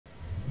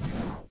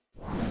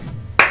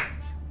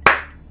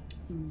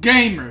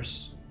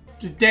Gamers,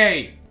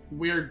 today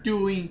we're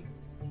doing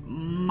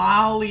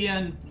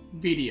Malian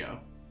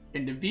video,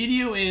 and the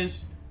video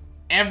is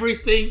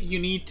everything you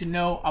need to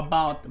know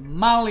about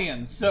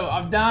Malians. So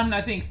I've done,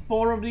 I think,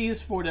 4 of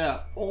these for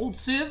the old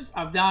civs.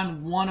 I've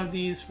done 1 of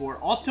these for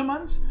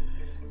Ottomans,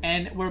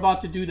 and we're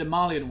about to do the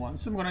Malian one.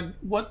 So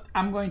what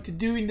I'm going to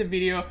do in the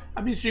video,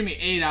 I've been streaming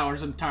 8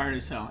 hours. I'm tired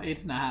as hell,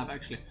 8.5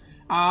 actually.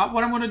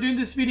 What I'm going to do in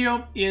this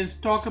video is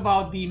talk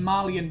about the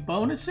Malian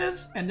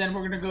bonuses, and then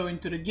we're going to go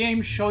into the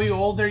game, show you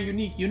all their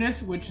unique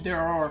units, which there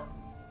are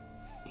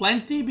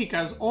plenty,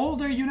 because all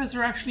their units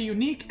are actually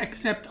unique,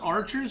 except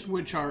archers,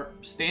 which are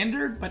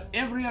standard, but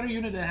every other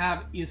unit they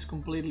have is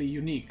completely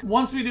unique.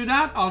 Once we do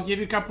that, I'll give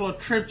you a couple of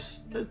tips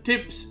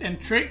and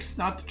tricks,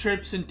 not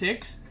trips and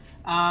ticks,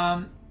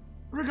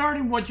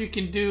 regarding what you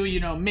can do,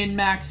 you know,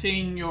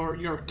 min-maxing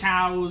your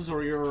cows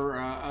or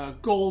your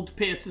gold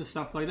pits and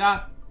stuff like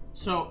that.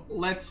 So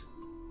let's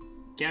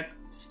get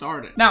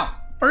started.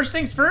 Now, first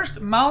things first,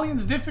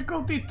 Malian's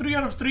difficulty 3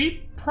 out of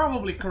 3,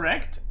 probably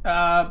correct.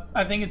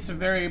 I think it's a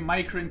very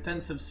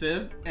micro-intensive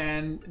civ,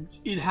 and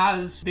it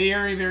has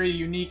very, very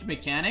unique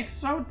mechanics.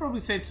 So I would probably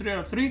say it's 3 out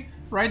of 3.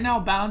 Right now,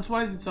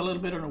 balance-wise, it's a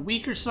little bit on a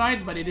weaker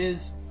side, but it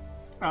is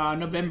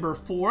November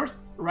 4th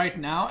right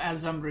now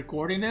as I'm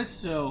recording this.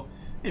 So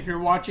if you're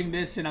watching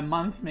this in a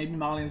month, maybe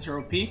Malians are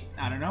OP.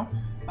 I don't know.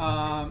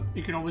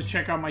 You can always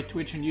check out my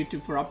Twitch and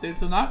YouTube for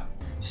updates on that.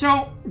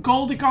 So,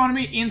 gold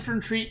economy,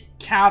 infantry,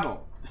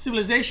 cattle.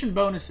 Civilization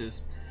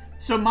bonuses.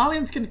 So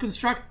Malians can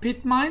construct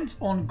pit mines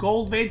on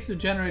gold veins to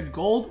generate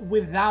gold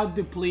without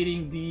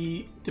depleting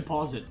the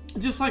deposit.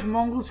 Just like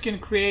Mongols can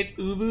create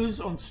ubus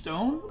on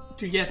stone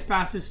to get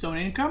passive stone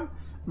income,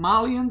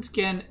 Malians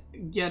can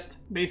get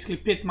basically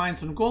pit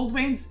mines on gold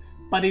veins,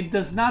 but it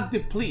does not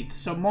deplete.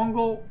 So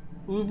Mongol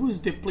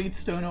ubus deplete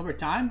stone over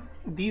time.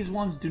 These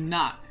ones do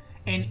not.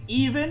 And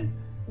even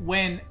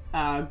when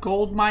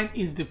gold mine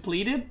is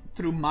depleted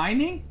through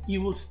mining,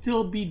 you will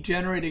still be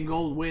generating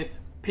gold with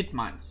pit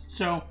mines.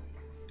 So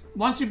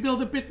once you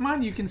build a pit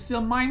mine, you can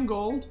still mine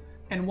gold,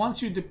 and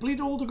once you deplete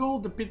all the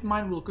gold, the pit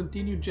mine will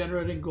continue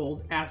generating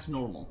gold as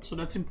normal. So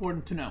that's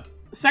important to know.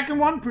 Second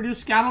one,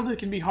 produce cattle that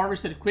can be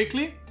harvested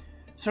quickly.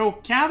 So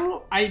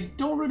cattle, I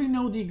don't really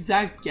know the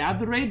exact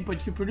gather rate,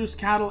 but you produce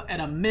cattle at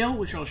a mill,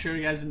 which I'll show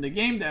you guys in the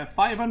game. They have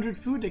 500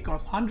 food, they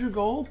cost 100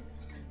 gold.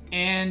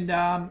 And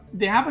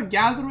they have a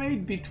gather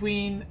rate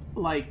between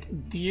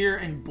like deer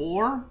and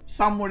boar,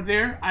 somewhere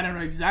there. I don't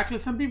know exactly.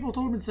 Some people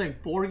told me it's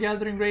like boar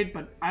gathering rate,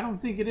 but I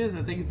don't think it is.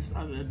 I think it's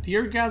a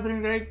deer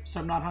gathering rate, so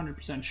I'm not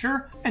 100%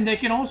 sure. And they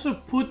can also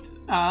put,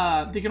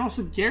 they can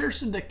also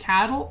garrison the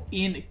cattle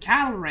in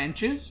cattle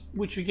ranches,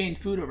 which you gain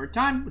food over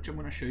time, which I'm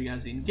going to show you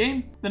guys in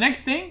game. The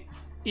next thing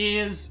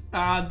is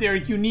their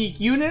unique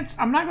units.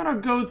 I'm not going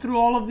to go through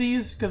all of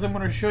these because I'm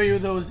going to show you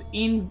those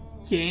in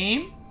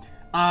game.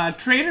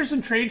 Traders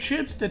and trade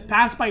ships that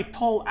pass by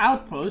toll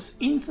outposts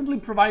instantly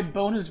provide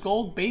bonus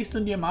gold based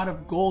on the amount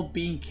of gold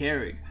being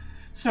carried.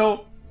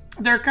 So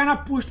they're kind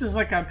of pushed as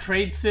like a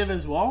trade civ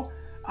as well,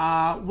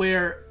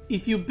 where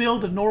if you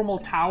build a normal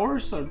tower,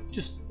 so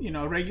just, you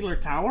know, a regular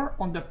tower,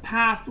 on the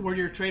path where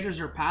your traders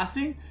are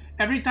passing,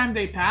 every time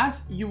they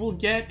pass, you will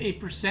get a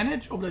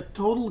percentage of the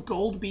total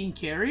gold being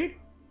carried.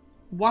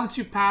 Once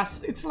you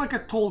pass, it's like a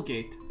toll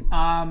gate.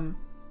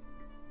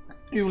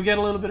 You will get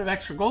a little bit of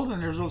extra gold, and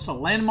there's also a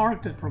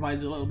landmark that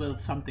provides a little bit of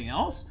something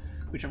else,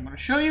 which I'm going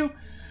to show you.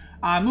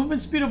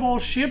 Movement speed of all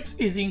ships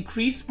is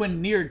increased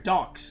when near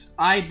docks.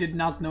 I did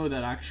not know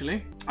that,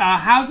 actually.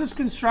 Houses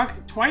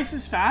construct twice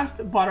as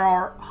fast, but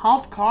are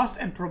half cost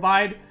and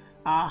provide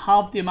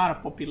half the amount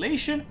of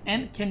population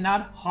and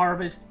cannot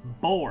harvest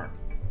boar.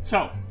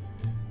 So,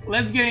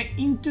 let's get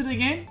into the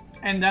game,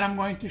 and then I'm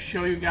going to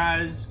show you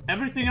guys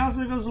everything else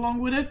that goes along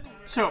with it.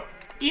 So,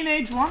 in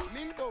age 1,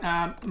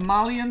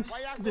 Malians,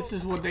 this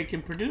is what they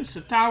can produce.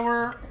 A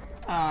tower,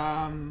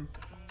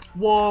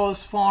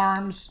 walls,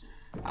 farms,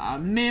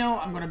 mill.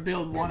 I'm going to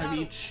build 1 of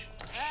each.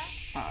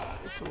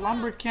 It's a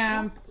lumber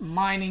camp,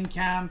 mining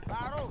camp.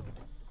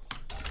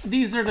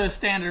 These are the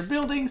standard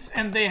buildings,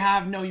 and they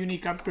have no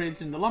unique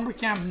upgrades in the lumber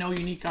camp, no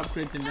unique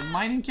upgrades in the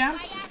mining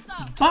camp.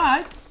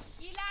 But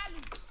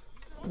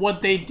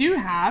what they do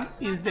have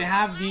is they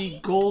have the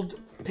gold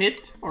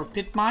pit or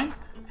pit mine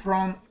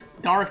from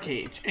Dark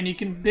Age, and you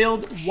can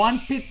build 1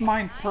 pit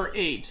mine per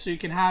age, so you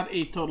can have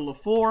a total of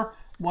 4,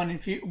 1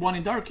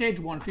 in Dark Age,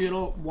 1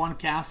 feudal, 1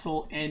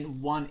 castle,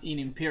 and 1 in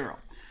Imperial.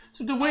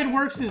 So the way it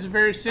works is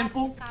very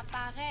simple.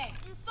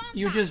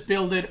 You just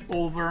build it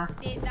over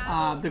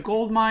the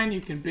gold mine.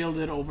 You can build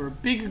it over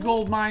big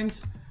gold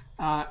mines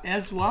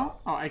as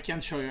well. Oh, I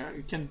can't show you.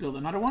 You can build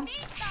another one.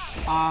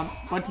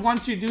 But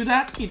once you do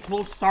that, it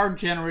will start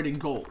generating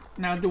gold.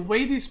 Now, the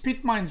way these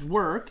pit mines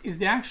work is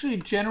they actually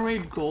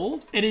generate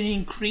gold, and it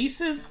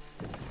increases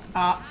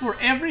for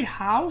every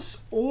house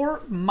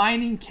or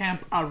mining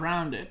camp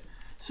around it.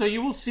 So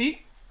you will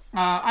see,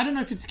 I don't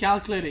know if it's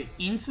calculated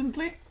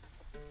instantly.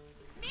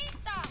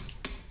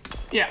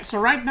 Yeah, so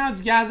right now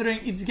it's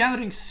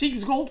gathering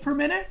 6 gold per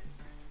minute.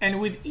 And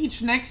with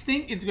each next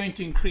thing, it's going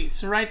to increase.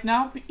 So right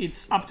now,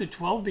 it's up to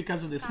 12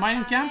 because of this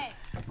mining camp.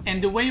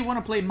 And the way you want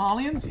to play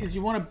Malians is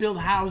you want to build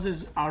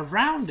houses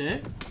around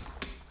it.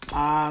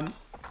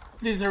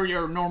 These are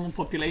your normal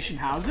population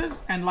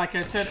houses. And like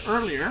I said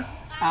earlier,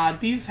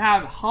 these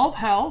have half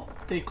health.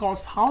 They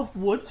cost half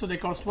wood, so they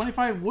cost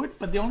 25 wood,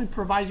 but they only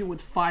provide you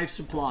with 5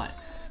 supply.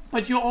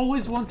 But you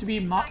always want to be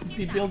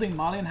building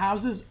Malian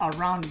houses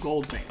around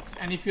gold veins.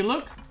 And if you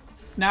look,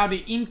 now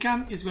the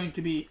income is going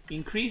to be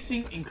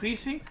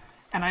increasing,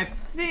 and I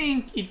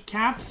think it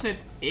caps at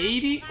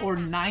 80 or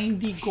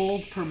 90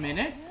 gold per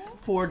minute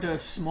for the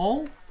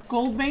small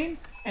gold vein,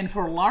 and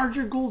for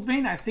larger gold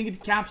vein, I think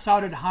it caps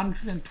out at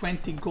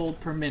 120 gold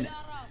per minute.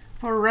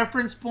 For a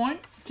reference point,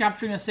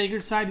 capturing a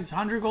sacred site is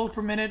 100 gold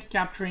per minute,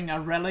 capturing a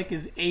relic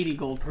is 80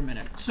 gold per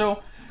minute.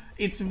 So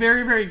it's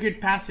very, very good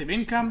passive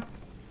income.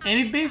 And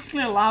it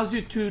basically allows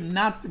you to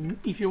not,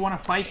 if you want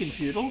to fight in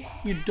feudal,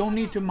 you don't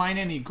need to mine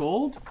any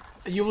gold.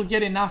 You will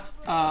get enough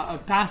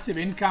passive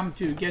income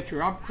to get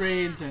your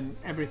upgrades and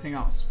everything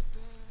else.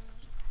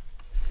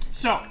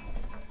 So,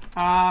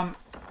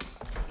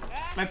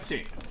 let's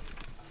see.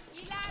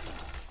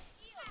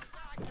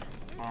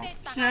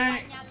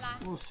 Okay,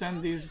 we'll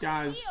send these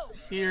guys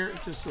here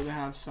just so they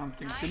have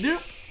something to do.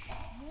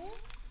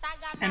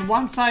 And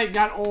once I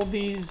got all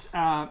these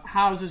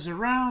houses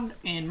around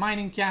in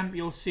mining camp,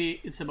 you'll see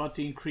it's about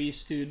to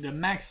increase to the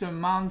maximum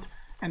amount.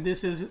 And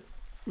this is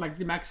like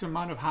the maximum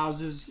amount of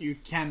houses you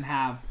can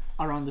have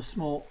around the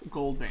small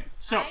gold vein.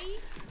 So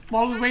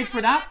while we wait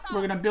for that,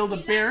 we're gonna build a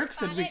barracks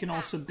that we can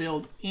also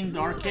build in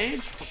Dark Age,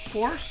 of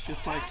course,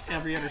 just like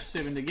every other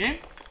civ in the game.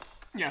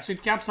 Yeah, so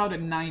it caps out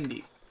at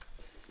 90,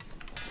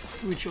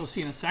 which you'll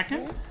see in a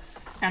second.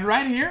 And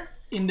right here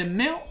in the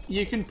mill,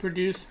 you can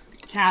produce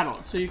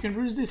cattle. So you can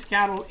produce this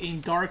cattle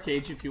in Dark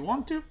Age if you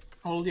want to.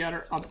 All the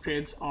other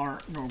upgrades are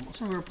normal.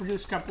 So I'm going to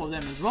produce a couple of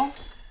them as well,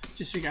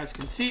 just so you guys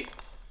can see.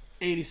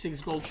 86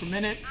 gold per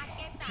minute.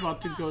 It's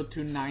about to go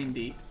to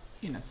 90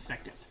 in a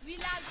second.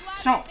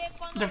 So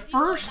the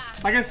first,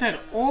 like I said,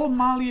 all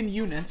Malian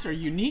units are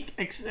unique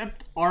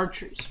except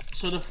archers.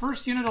 So the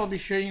first unit I'll be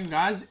showing you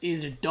guys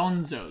is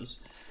Donzos.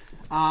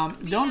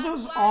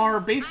 Donzos are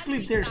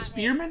basically their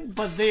spearmen,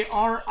 but they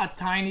are a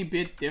tiny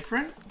bit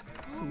different,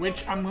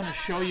 which I'm going to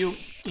show you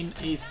in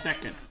a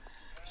second.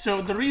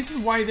 So the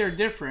reason why they're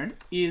different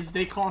is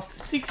they cost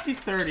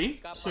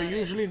 60-30, so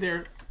usually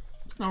their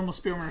normal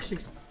spearmen are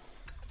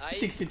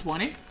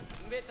 60-20.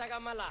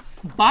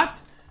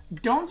 But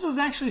Donzos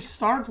actually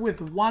start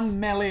with 1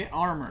 melee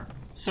armor.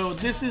 So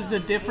this is the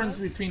difference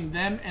between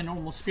them and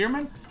normal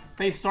spearmen.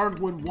 They start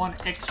with 1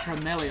 extra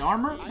melee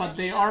armor, but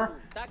they are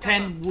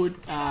 10 wood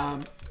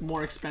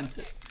more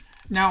expensive.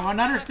 Now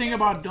another thing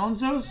about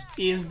Donzos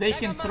is they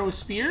can throw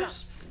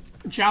spears,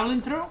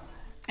 javelin throw,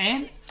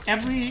 and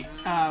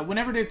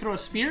whenever they throw a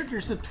spear,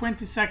 there's a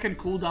 20-second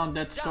cooldown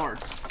that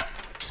starts.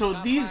 So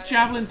these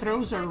javelin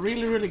throws are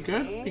really, really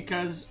good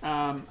because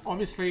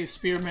obviously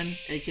spearmen,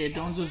 aka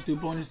Donzos, do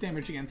bonus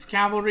damage against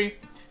cavalry.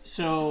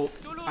 So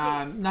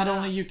not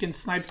only you can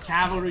snipe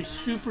cavalry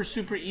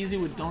super easy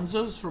with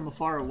Donzos from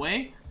far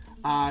away,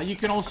 you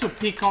can also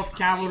pick off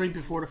cavalry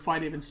before the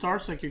fight even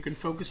starts. Like you can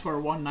focus for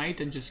one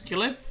night and just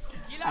kill it.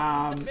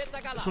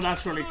 So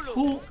that's really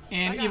cool.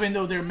 And even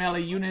though they're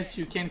melee units,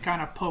 you can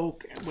kind of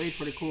poke, wait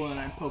for the cooldown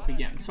and poke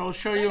again. So I'll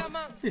show you.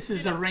 This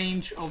is the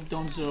range of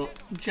Donzo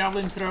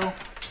javelin throw.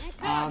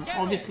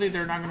 Obviously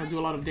they're not going to do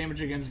a lot of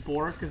damage against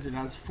boar because it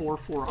has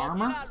 4/4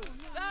 armor.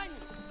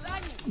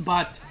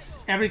 But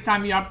every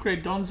time you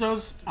upgrade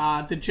Donzos,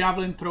 the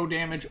javelin throw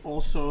damage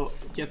also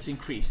gets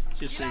increased,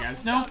 just so you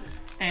guys know.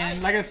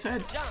 And like I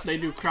said, they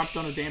do crap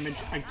ton of damage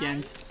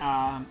against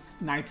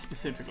knights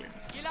specifically.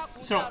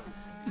 So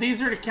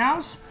these are the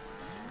cows.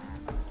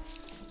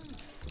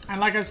 And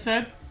like I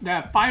said, they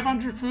have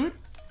 500 food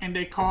and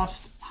they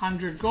cost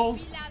 100 gold.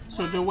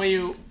 So the way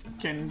you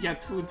can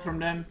get food from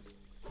them,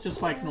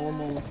 just like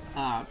normal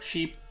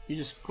sheep, you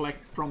just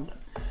collect from them.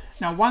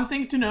 Now one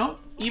thing to note,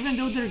 even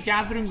though their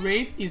gathering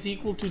rate is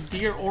equal to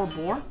deer or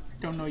boar,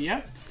 don't know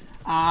yet,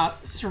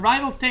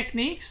 survival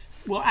techniques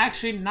will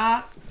actually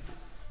not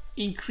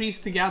increase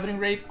the gathering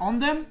rate on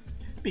them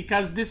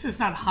because this is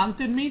not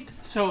hunted meat.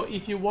 So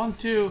if you want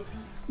to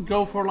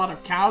go for a lot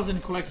of cows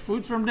and collect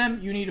food from them,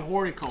 you need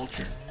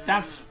horticulture.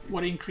 That's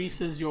what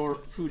increases your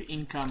food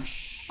income,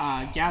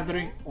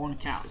 gathering on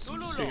cows,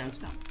 just so you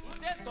guys know.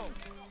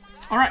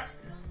 Alright,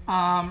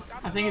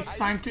 I think it's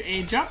time to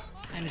age up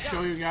and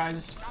show you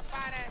guys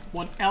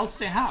what else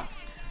they have.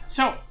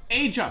 So,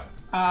 age up.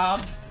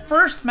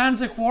 First,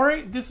 Manza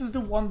Quarry. This is the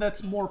one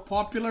that's more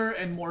popular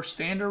and more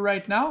standard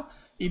right now.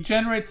 It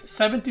generates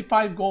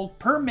 75 gold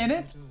per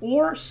minute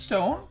or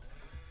stone.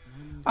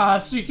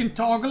 So you can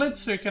toggle it,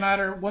 so you can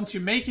either, once you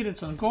make it,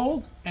 it's on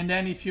gold, and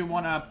then if you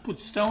want to put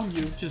stone,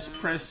 you just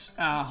press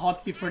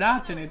hotkey for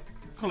that, and it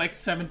collects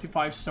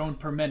 75 stone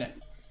per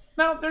minute.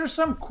 Now, there's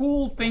some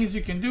cool things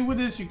you can do with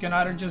this. You can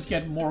either just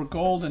get more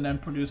gold and then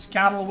produce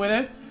cattle with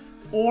it,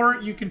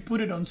 or you can put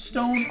it on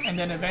stone, and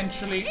then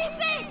eventually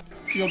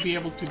you'll be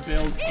able to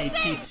build a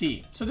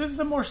TC. So this is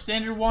the more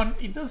standard one.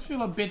 It does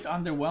feel a bit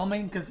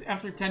underwhelming because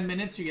after 10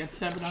 minutes you get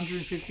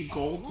 750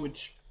 gold,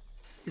 which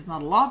is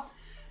not a lot.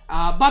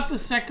 But the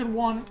second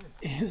one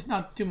is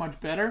not too much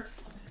better.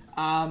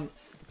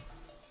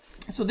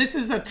 So this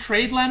is the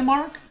trade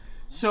landmark.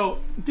 So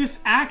this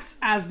acts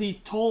as the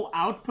toll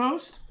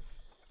outpost.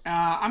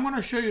 I'm going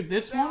to show you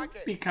this one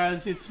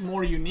because it's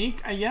more unique,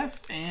 I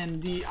guess.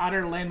 And the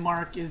other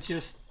landmark is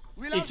just,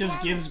 it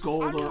just gives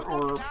gold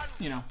or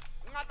you know,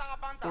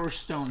 or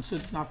stone. So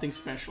it's nothing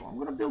special. I'm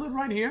going to build it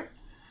right here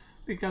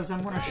because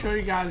I'm going to show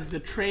you guys the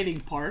trading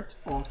part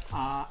of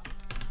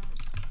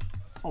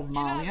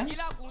Malians,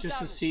 just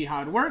to see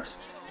how it works,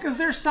 because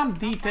there's some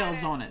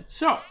details on it.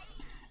 So,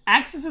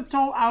 acts as a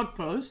toll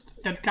outpost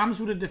that comes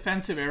with a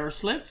defensive arrow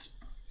slits.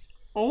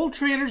 All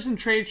traders and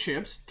trade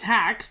ships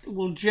taxed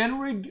will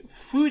generate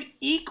food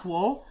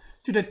equal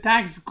to the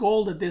taxed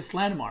gold at this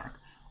landmark.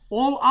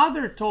 All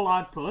other toll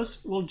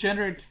outposts will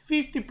generate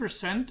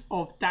 50%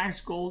 of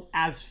taxed gold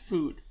as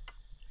food.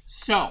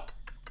 So,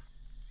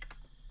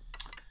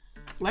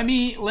 let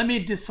me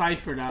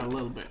decipher that a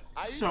little bit.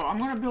 So, I'm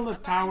going to build a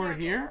tower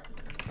here.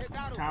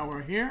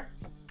 Tower here,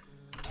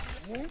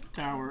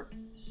 tower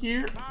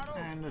here,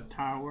 and a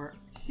tower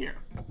here.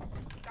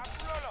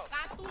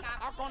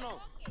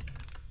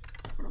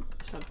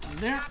 Set them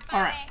there.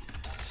 Alright,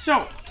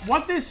 so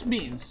what this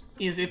means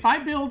is if I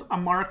build a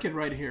market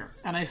right here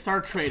and I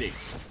start trading,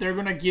 they're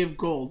gonna give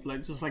gold,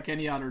 like just like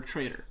any other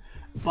trader.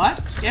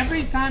 But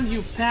every time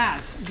you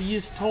pass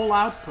these toll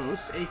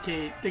outposts,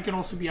 aka they can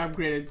also be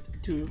upgraded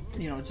to,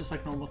 you know, just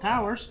like normal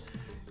towers,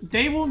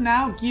 they will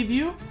now give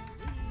you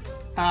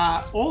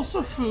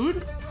also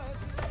food,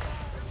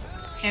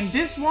 and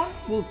this one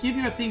will give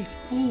you, I think,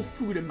 full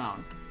food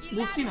amount.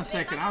 We'll see in a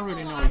second. I don't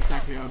really know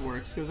exactly how it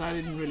works because I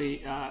didn't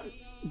really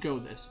go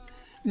this.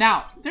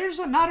 Now, there's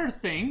another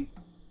thing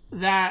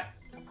that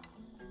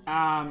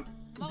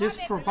this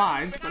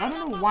provides, but I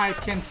don't know why I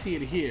can't see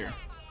it here.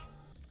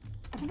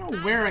 I don't know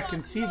where I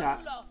can see that.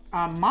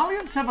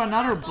 Malians have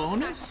another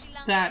bonus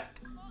that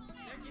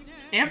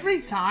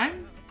every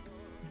time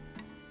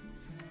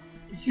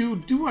you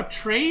do a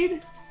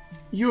trade,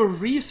 your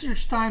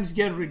research times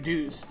get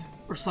reduced,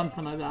 or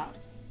something like that.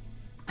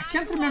 I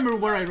can't remember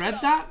where I read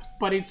that,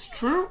 but it's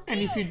true, and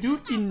if you do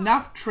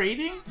enough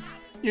trading,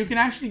 you can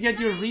actually get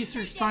your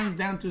research times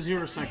down to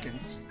 0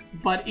 seconds.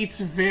 But it's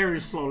very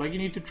slow, like you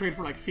need to trade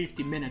for like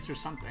 50 minutes or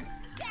something.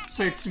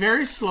 So it's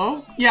very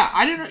slow. Yeah,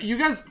 I didn't know, you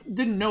guys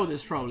didn't know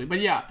this probably,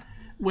 but yeah,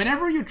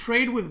 whenever you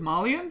trade with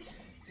Malians,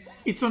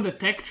 it's on the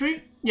tech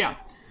tree, yeah.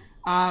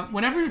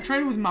 Whenever you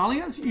trade with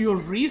Malians, your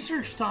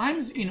research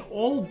times in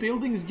all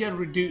buildings get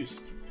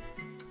reduced.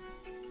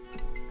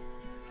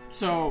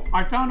 So,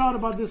 I found out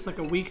about this like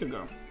a week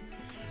ago.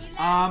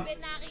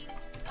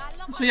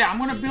 So yeah, I'm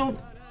gonna build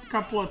a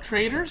couple of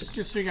traders,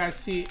 just so you guys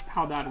see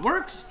how that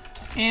works.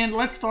 And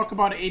let's talk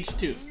about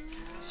H2.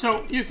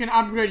 So, you can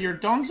upgrade your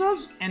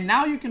Donzos, and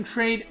now you can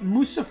trade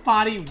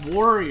Musafari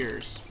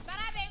Warriors.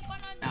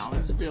 Now,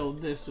 let's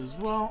build this as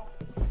well.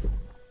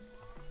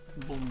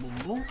 Boom, boom,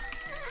 boom.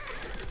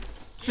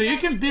 So you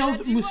can build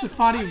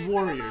Musafari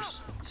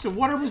Warriors. So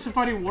what are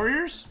Musafari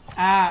Warriors?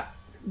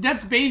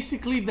 That's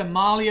basically the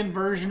Malian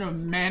version of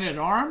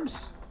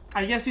Man-at-Arms.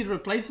 I guess it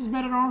replaces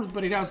Men-at-Arms,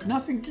 but it has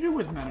nothing to do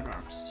with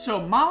Men-at-Arms.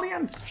 So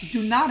Malians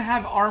do not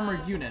have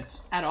armored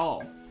units at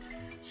all.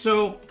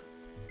 So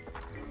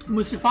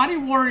Musafari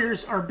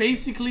Warriors are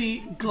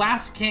basically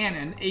glass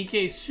cannon,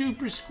 aka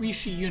super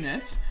squishy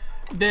units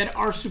that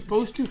are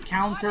supposed to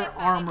counter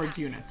armored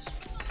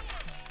units.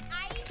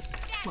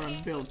 We're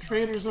gonna build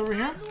traders over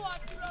here.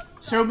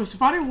 So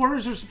Musafari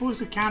Warriors are supposed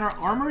to counter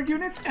armored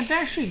units, and they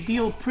actually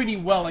deal pretty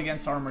well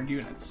against armored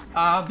units.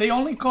 They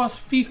only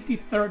cost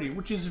 50-30,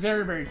 which is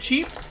very, very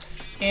cheap.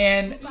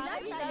 And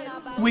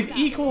with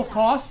equal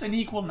costs and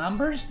equal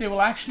numbers, they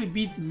will actually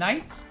beat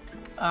knights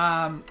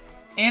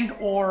and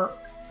or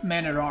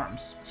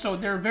men-at-arms. So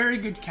they're a very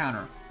good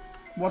counter.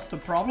 What's the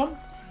problem?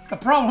 The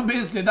problem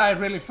is they die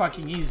really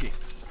fucking easy.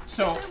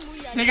 So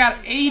they got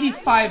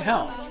 85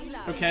 health,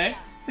 okay?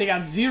 They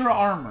got 0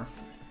 armor.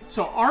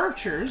 So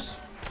archers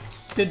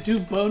that do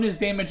bonus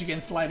damage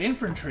against light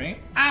infantry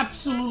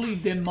absolutely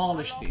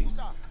demolish these.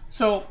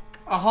 So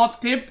a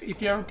hot tip,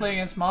 if you ever play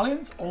against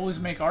Malians, always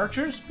make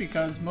archers,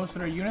 because most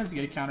of their units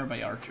get countered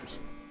by archers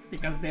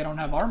because they don't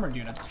have armored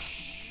units.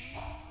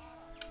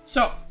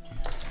 So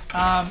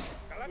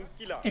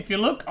if you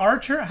look,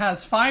 archer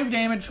has 5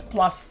 damage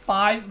plus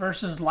 5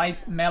 versus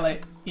light melee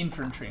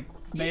infantry.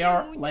 They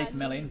are light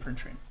melee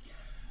infantry.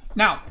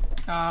 Now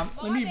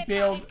let me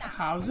build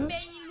houses.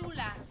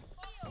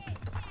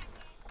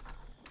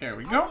 There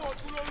we go.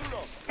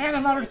 And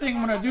another thing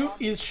I'm going to do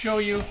is show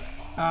you,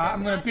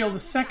 I'm going to build a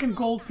second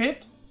gold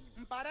pit.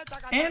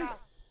 And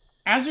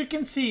as you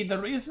can see, the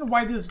reason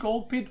why this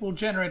gold pit will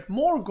generate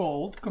more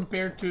gold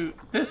compared to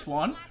this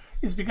one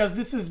is because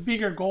this is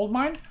bigger gold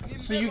mine,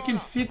 so you can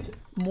fit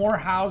more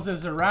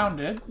houses around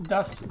it,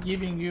 thus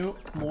giving you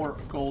more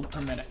gold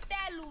per minute.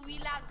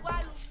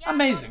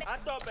 Amazing.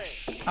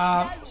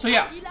 So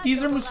yeah,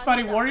 these are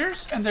Musafari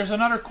warriors, and there's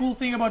another cool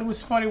thing about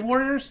Musafari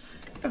warriors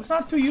that's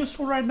not too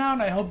useful right now,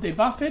 and I hope they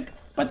buff it,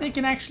 but they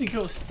can actually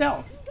go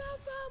stealth.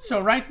 So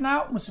right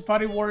now,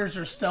 Musafari warriors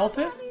are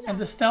stealthed, and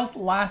the stealth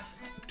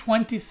lasts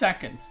 20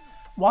 seconds.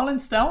 While in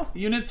stealth,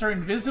 units are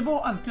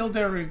invisible until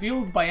they're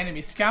revealed by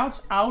enemy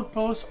scouts,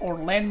 outposts, or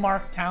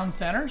landmark town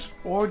centers,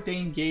 or they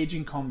engage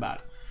in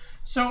combat.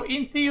 So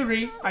in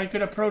theory, I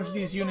could approach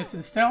these units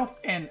in stealth,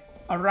 and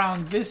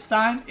around this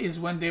time is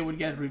when they would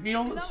get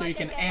revealed, so you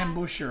can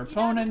ambush your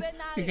opponent,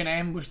 you can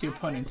ambush the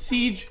opponent's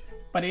siege,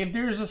 but if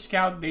there is a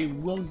scout, they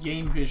will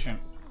gain vision.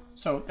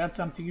 So that's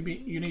something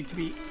you need to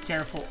be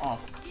careful of.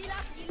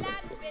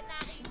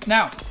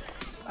 Now,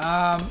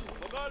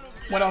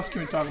 what else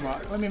can we talk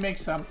about? Let me make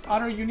some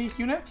other unique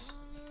units.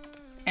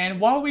 And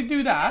while we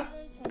do that,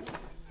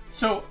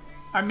 so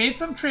I made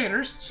some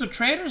traders. So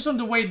traders on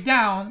the way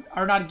down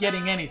are not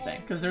getting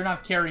anything because they're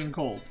not carrying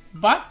gold.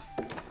 But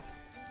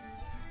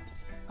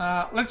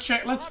let's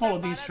follow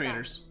these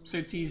traders so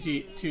it's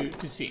easy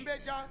to see.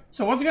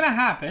 So what's gonna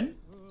happen,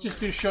 just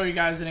to show you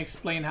guys and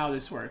explain how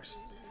this works.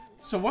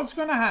 So what's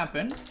gonna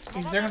happen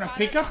is they're gonna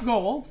pick up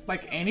gold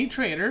like any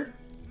trader,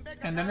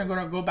 and then they're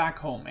gonna go back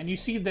home. And you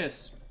see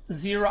this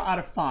 0 out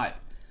of 5.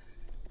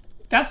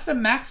 That's the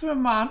maximum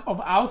amount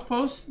of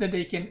outposts that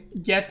they can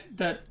get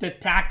the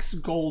tax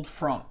gold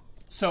from.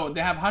 So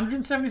they have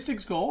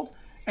 176 gold,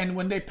 and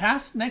when they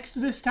pass next to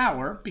this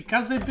tower,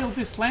 because they built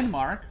this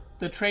landmark,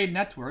 the trade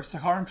network,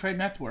 Saharan trade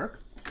network,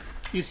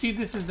 you see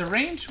this is the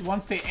range.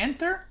 Once they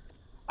enter,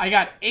 I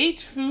got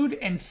 8 food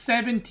and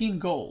 17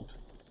 gold.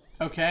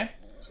 Okay,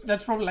 so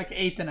that's probably like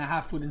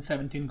 8.5 food and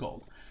 17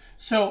 gold.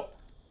 So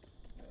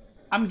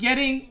I'm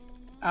getting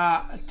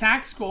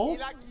tax gold.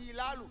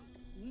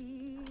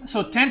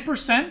 So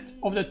 10%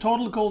 of the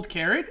total gold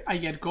carried, I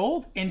get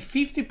gold, and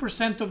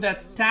 50% of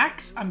that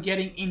tax I'm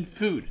getting in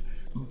food.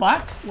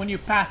 But when you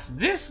pass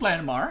this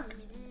landmark,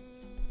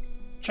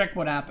 check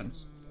what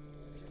happens.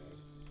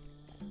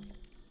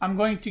 I'm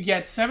going to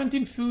get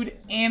 17 food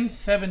and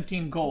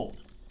 17 gold.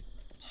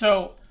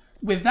 So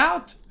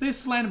without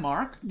this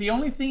landmark, the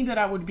only thing that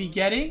I would be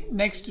getting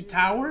next to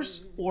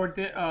towers, or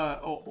the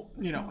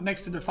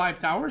next to the 5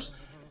 towers,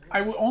 I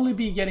will only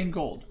be getting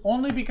gold.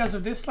 Only because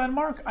of this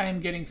landmark, I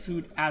am getting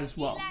food as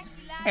well.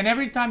 And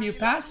every time you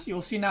pass,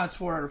 you'll see now it's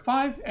 4 out of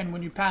 5. And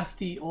when you pass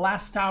the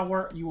last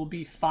tower, you will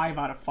be 5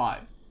 out of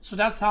 5. So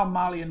that's how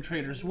Malian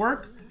traders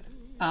work.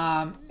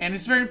 And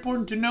it's very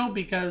important to know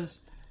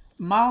because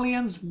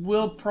Malians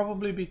will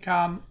probably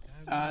become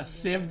a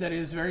civ that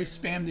is very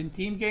spammed in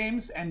team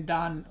games and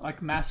done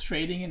like mass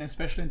trading, and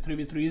especially in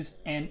 3v3s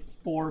and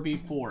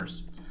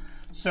 4v4s.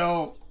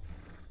 So,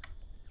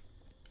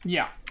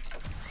 yeah.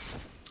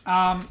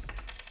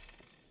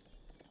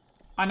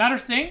 Another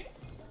thing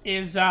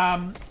is,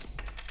 other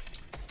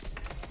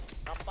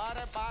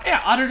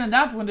than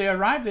that, when they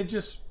arrive, they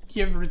just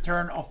give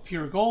return of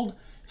pure gold.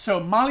 So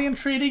Malian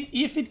trading,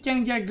 if it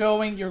can get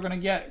going, you're gonna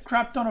get a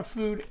crap ton of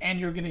food and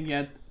you're gonna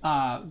get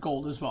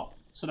gold as well.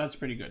 So that's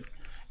pretty good.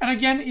 And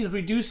again, it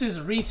reduces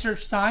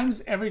research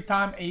times every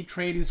time a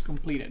trade is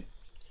completed.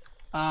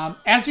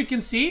 As you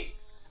can see,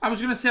 I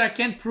was gonna say I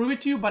can't prove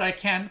it to you, but I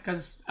can,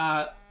 because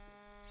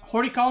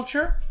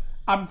horticulture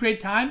upgrade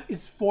time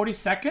is 40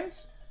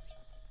 seconds.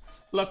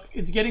 Look,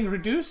 it's getting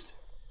reduced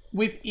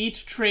with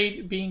each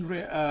trade being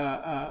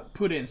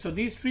put in. So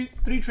these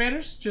three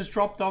traders just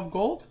dropped off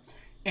gold,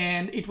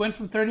 and it went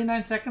from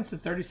 39 seconds to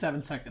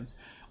 37 seconds.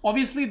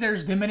 Obviously,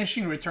 there's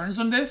diminishing returns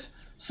on this.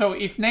 So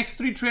if next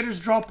 3 traders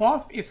drop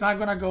off, it's not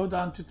gonna go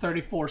down to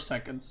 34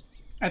 seconds.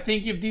 I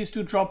think if these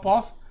 2 drop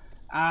off,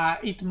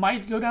 it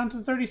might go down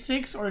to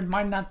 36, or it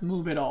might not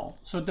move at all.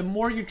 So the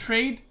more you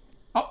trade,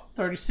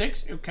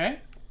 36, okay.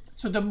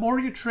 So the more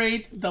you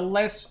trade, the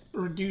less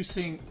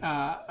reducing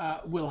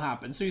will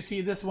happen. So you see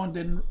this one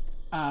didn't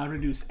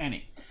reduce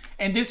any.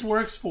 And this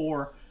works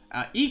for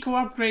eco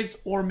upgrades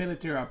or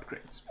military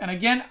upgrades. And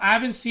again, I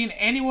haven't seen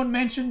anyone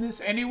mention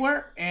this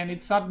anywhere, and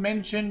it's not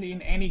mentioned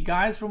in any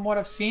guides from what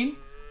I've seen.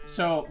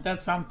 So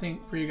that's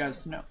something for you guys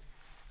to know.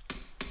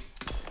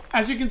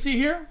 As you can see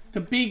here,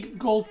 the big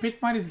gold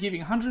pit mine is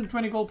giving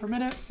 120 gold per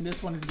minute, and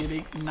this one is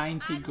giving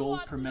 90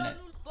 gold per minute.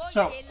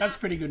 So that's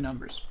pretty good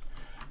numbers.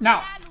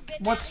 Now,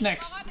 what's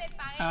next?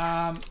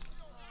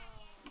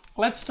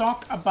 Let's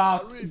talk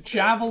about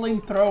javelin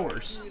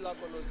throwers.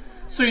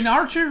 So in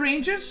archer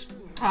ranges,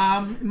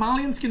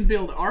 Malians can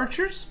build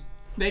archers,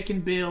 they can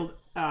build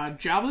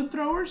javelin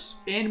throwers,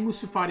 and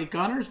Musafari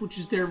gunners, which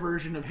is their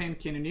version of hand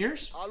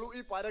cannoneers.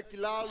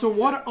 So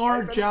what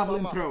are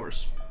javelin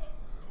throwers?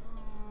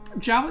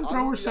 Javelin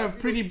throwers have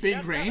pretty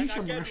big range.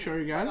 I'm going to show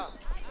you guys.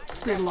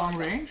 Pretty long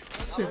range.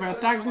 So if I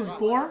attack this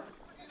boar,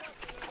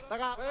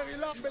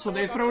 so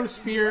they throw the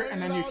spear,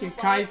 and then you can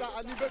kite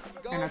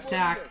and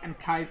attack and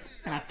kite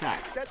and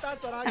attack.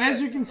 And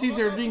as you can see,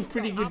 they're doing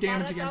pretty good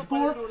damage against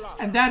boar,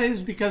 and that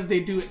is because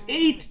they do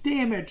 8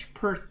 damage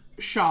per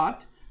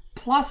shot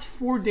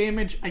 +4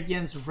 damage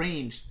against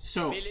ranged.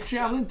 So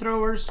javelin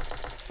throwers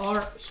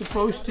are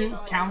supposed to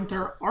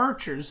counter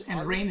archers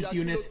and ranged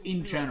units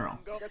in general.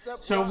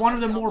 So one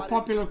of the more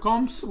popular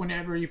comps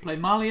whenever you play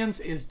Malians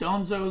is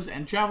Donzos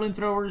and javelin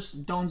throwers.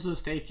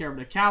 Donzos take care of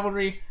the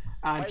cavalry.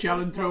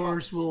 Javelin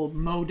throwers will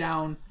mow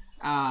down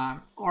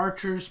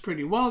archers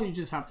pretty well. You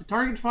just have to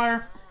target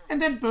fire.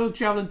 And then both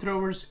javelin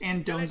throwers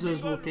and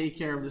Donzos will take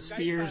care of the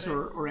spears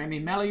or any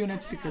melee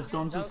units, because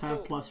Donzos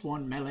have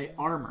 +1 melee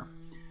armor.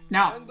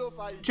 Now,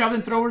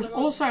 javelin throwers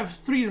also have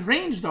 3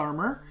 ranged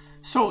armor,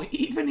 so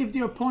even if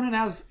the opponent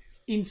has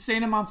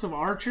insane amounts of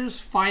archers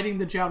fighting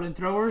the javelin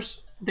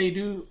throwers, they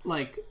do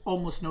like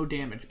almost no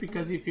damage.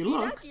 Because if you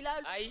look,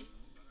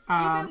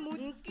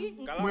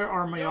 where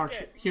are my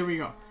archers? Here we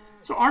go.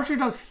 So archer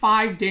does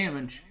 5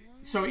 damage.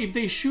 So if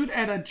they shoot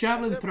at a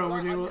javelin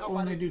thrower, they will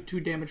only do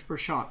 2 damage per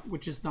shot,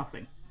 which is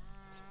nothing.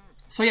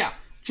 So yeah,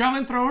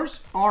 javelin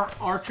throwers are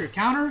archer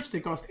counters. They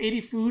cost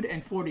 80 food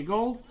and 40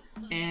 gold.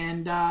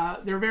 And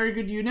they're a very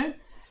good unit.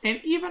 And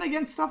even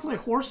against stuff like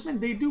horsemen,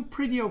 they do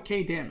pretty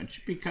okay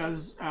damage,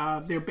 because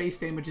their base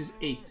damage is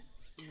 8.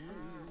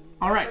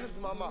 Alright,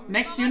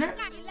 next unit.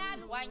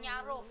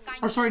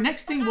 Or sorry,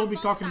 next thing we'll be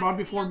talking about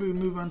before we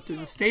move on to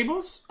the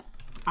stables.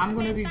 I'm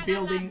going to be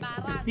building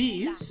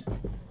these.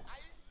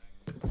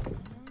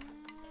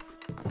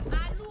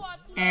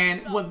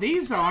 And what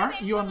these are,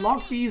 you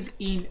unlock these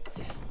in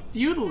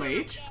Feudal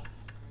Age.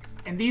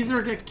 And these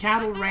are the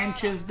cattle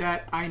ranches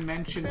that I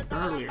mentioned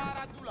earlier.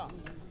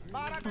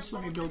 Also,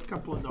 let me build a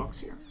couple of docks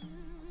here.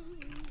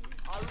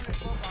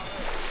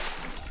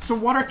 So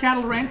what are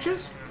cattle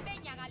ranches?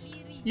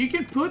 You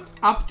can put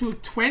up to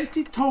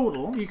 20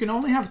 total. You can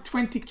only have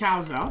 20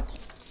 cows out.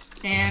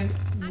 And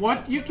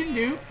what you can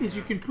do is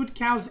you can put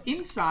cows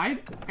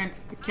inside, and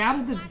the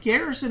cattle that's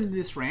garrisoned in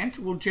this ranch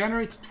will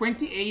generate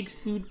 28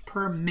 food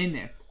per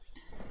minute.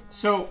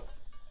 So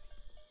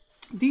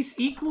this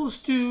equals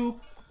to,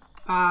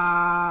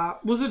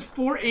 was it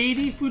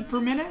 480 food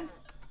per minute?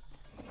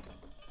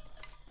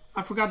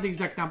 I forgot the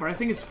exact number. I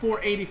think it's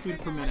 480 food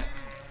per minute.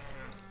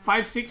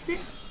 560?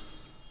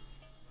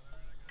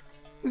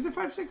 Is it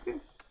 560?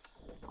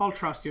 I'll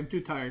trust you. I'm too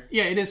tired.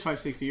 Yeah, it is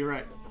 560. You're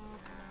right.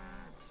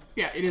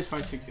 Yeah, it is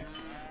 560.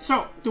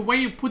 So, the way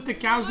you put the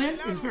cows in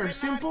is very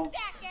simple.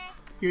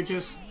 You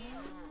just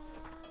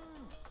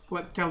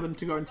tell them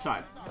to go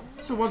inside.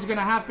 So what's going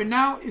to happen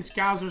now is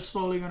cows are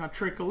slowly going to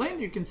trickle in.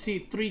 You can see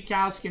 3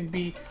 cows can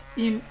be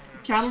in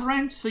cattle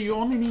ranch. So you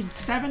only need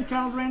 7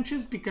 cattle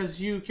ranches,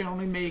 because you can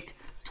only make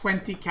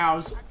 20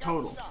 cows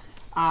total.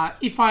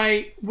 If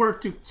I were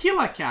to kill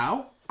a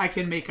cow, I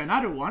can make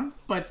another one.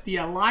 But the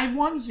alive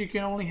ones, you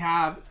can only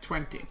have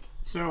 20.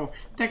 So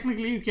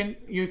technically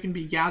you can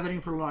be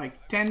gathering for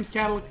like 10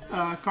 cattle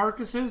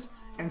carcasses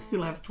and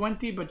still have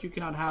 20, but you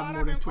cannot have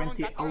more than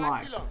 20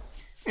 alive.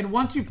 And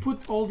once you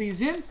put all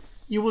these in,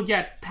 you will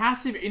get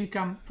passive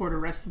income for the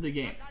rest of the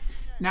game.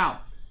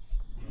 Now,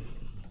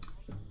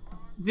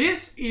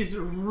 this is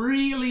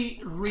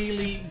really,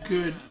 really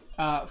good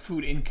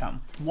food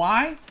income.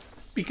 Why?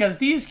 Because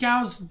these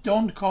cows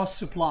don't cost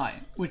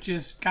supply, which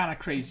is kind of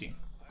crazy.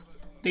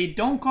 They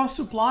don't cost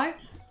supply.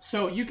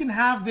 So you can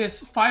have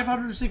this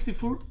 560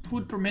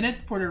 food per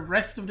minute for the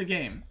rest of the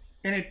game.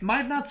 And it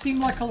might not seem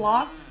like a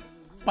lot,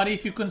 but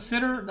if you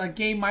consider the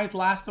game might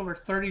last over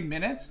 30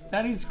 minutes,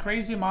 that is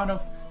crazy amount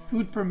of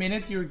food per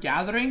minute you're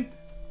gathering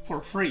for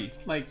free.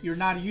 Like, you're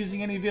not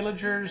using any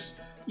villagers.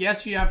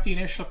 Yes, you have the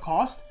initial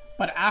cost,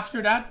 but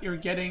after that, you're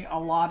getting a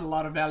lot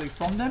of value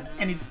from them.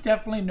 And it's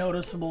definitely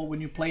noticeable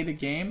when you play the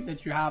game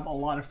that you have a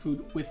lot of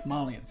food with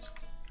Malians.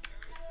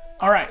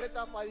 Alright.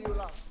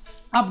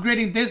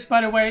 Upgrading this, by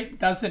the way,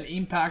 doesn't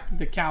impact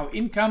the cow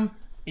income.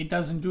 It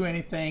doesn't do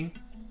anything.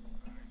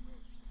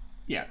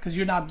 Yeah, because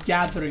you're not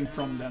gathering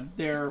from them.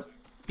 They're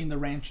in the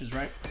ranches,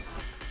 right?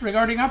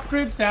 Regarding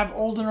upgrades, they have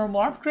all the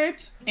normal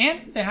upgrades.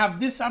 And they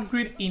have this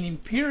upgrade in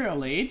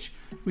Imperial Age,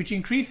 which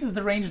increases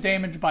the range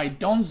damage by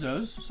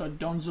Donzos. So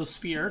Donzo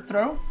spear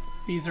throw.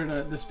 These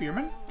are the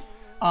spearmen.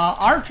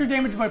 Archer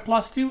damage by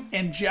 +2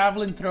 and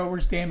javelin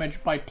throwers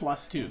damage by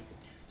 +2.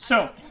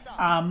 So,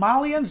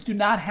 Malians do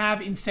not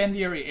have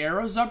incendiary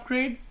arrows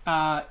upgrade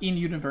in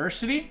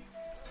University.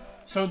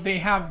 So they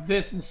have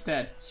this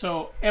instead.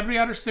 So every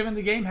other civ in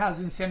the game has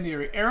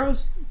incendiary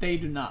arrows. They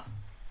do not.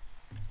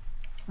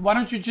 Why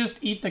don't you just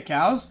eat the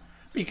cows?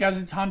 Because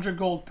it's 100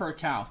 gold per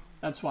cow.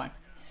 That's why.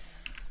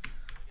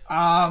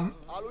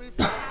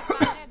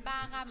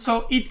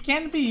 So it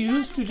can be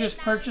used to just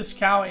purchase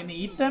cow and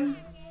eat them.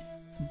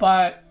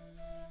 But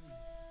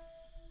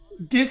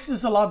this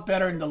is a lot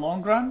better in the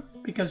long run,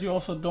 because you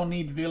also don't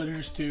need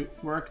villagers to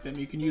work them.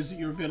 You can use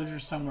your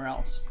villagers somewhere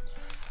else.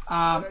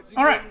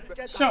 Alright,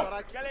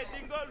 so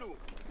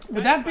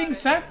with that being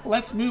said,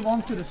 let's move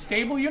on to the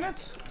stable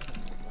units.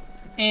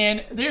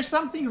 And there's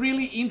something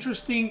really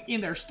interesting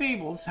in their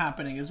stables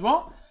happening as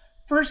well.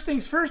 First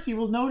things first, you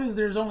will notice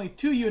there's only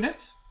 2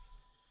 units.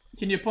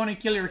 Can the opponent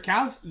kill your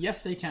cows?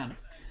 Yes, they can.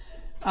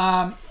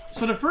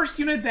 So the first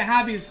unit they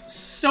have is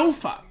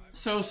Sofa.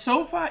 So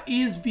Sofa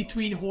is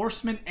between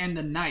Horseman and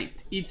the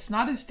Knight. It's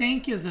not as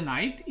tanky as a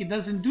Knight. It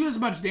doesn't do as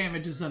much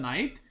damage as a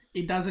Knight.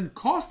 It doesn't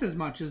cost as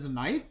much as a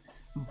Knight.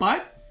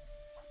 But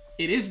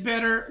it is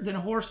better than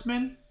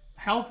Horseman,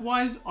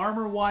 health-wise,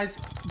 armor-wise,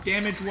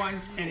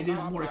 damage-wise, and it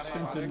is more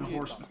expensive than a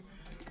Horseman.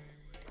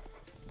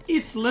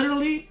 It's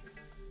literally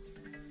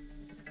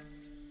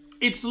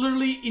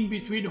in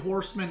between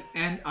Horseman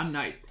and a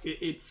Knight.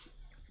 It's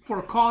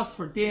for cost,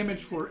 for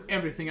damage, for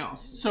everything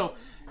else. So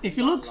if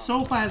you look,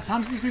 Sofa has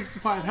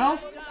 155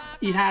 health.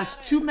 It has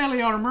 2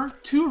 melee armor,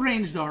 2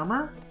 ranged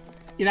armor.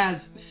 It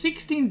has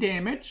 16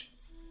 damage,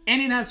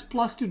 and it has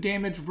 +2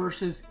 damage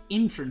versus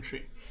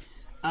infantry.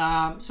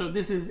 So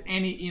this is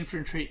any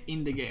infantry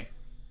in the game.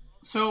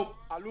 So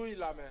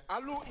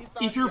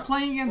if you're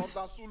playing against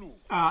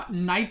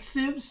Knight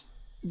civs,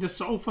 the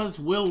Sofas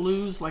will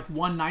lose. Like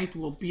one Knight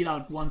will beat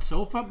out one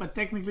Sofa, but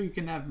technically you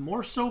can have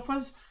more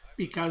Sofas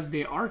because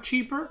they are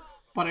cheaper.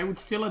 But I would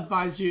still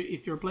advise you,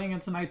 if you're playing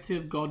against a Knight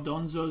Civ, go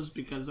Donzos,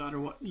 because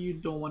otherwise you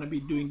don't want to be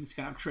doing this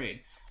kind of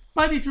trade.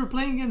 But if you're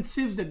playing against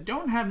Civs that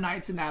don't have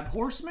Knights and have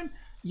Horsemen,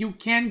 you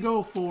can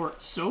go for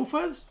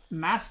Sofas,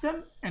 mass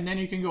them, and then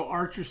you can go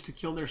Archers to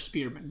kill their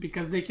Spearmen,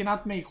 because they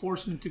cannot make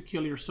Horsemen to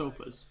kill your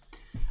Sofas.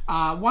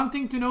 One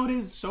thing to note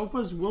is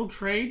Sofas will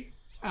trade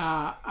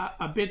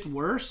a bit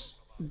worse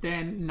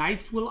than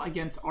Knights will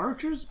against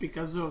Archers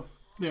because of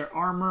their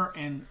armor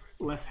and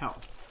less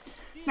health.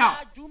 Now,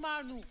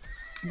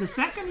 the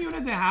second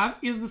unit they have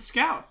is the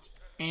Scout,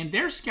 and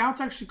their Scouts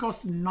actually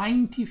cost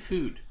 90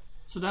 food,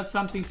 so that's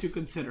something to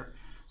consider.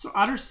 So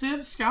other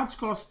Civs, Scouts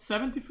cost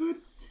 70 food,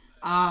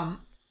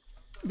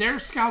 their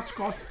Scouts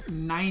cost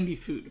 90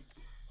 food.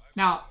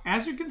 Now,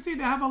 as you can see,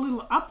 they have a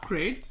little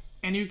upgrade,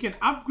 and you can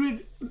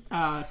upgrade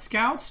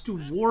Scouts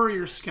to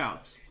Warrior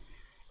Scouts.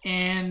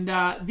 And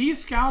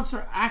these Scouts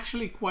are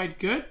actually quite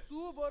good.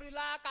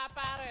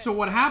 So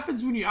what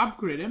happens when you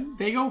upgrade them,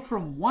 they go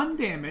from 1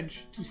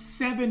 damage to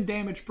 7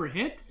 damage per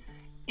hit.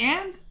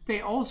 And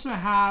they also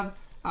have,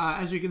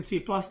 as you can see,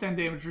 +10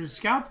 damage versus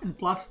Scout and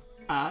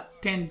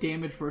 +10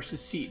 damage versus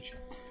Siege.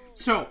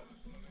 So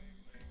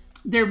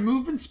their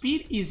movement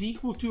speed is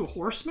equal to a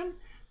Horseman,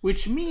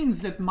 which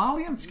means that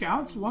Malian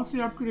Scouts, once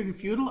they're upgraded in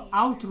Feudal,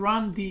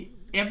 outrun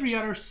every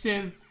other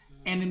Civ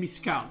enemy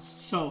Scouts.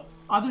 So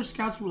other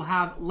Scouts will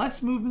have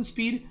less movement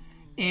speed,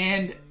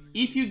 and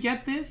if you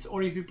get this,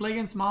 or if you play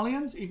against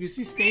Malians, if you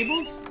see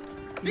stables,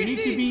 you need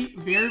to be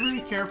very,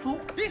 very careful,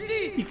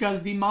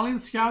 because the Malian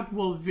Scout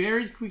will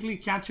very quickly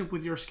catch up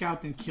with your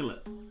Scout and kill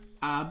it,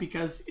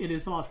 because it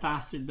is a lot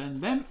faster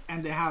than them,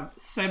 and they have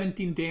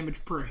 17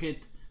 damage per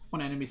hit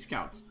on enemy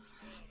Scouts.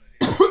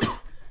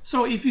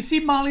 So if you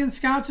see Malian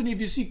Scouts, and if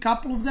you see a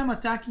couple of them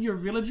attacking your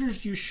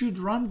villagers, you should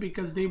run,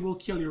 because they will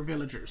kill your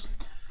villagers.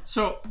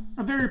 So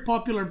a very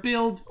popular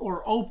build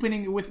or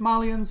opening with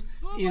Malians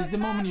is the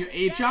moment you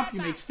age up,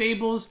 you make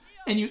stables,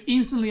 and you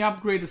instantly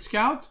upgrade a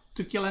Scout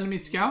to kill enemy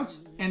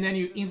Scouts, and then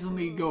you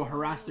instantly go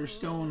harass their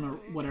stone or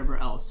whatever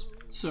else.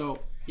 So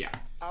yeah.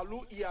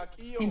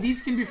 And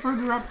these can be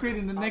further upgraded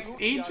in the next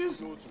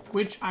ages,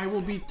 which I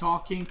will be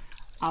talking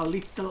a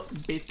little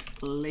bit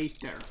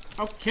later.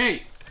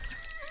 Okay.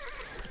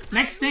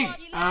 Next thing.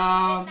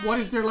 What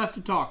is there left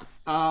to talk?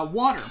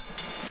 Water.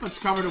 Let's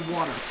cover the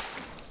water.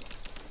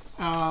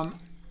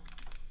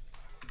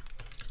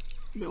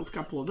 Build a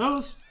couple of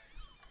those.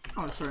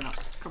 Oh, sorry, not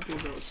a couple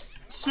of those.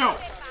 So,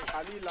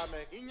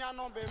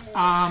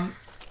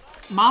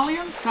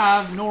 Malians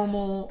have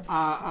normal,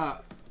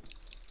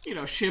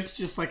 ships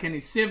just like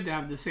any Civ. They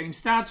have the same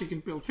stats. You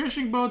can build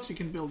fishing boats, you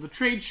can build the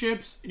trade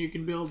ships, and you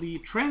can build the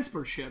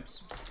transport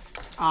ships.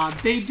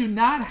 They do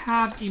not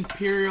have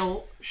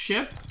Imperial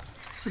ship.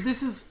 So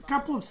this is, a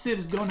couple of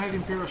Civs don't have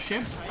Imperial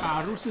ships.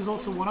 Rus is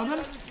also one of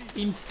them.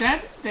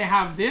 Instead, they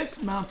have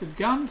this, mounted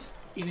guns.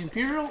 In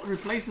Imperial,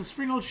 replaces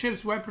Springle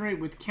ship's weaponry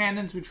with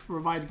cannons, which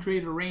provide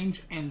greater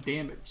range and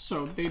damage.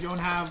 So they don't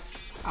have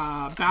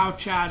bow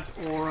chads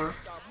or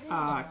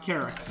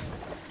carracks.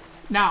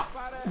 Now,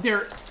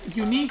 their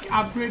unique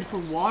upgrade for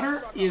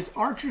water is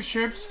archer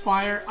ships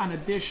fire an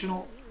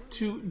additional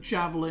 2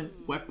 javelin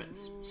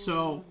weapons.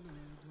 So,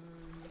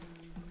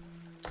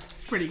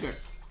 pretty good.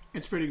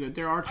 It's pretty good.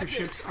 Their archer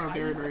ships are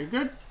very, very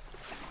good.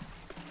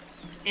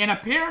 And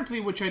apparently,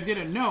 which I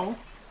didn't know,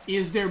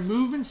 is their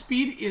movement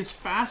speed is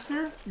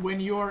faster when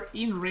you're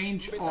in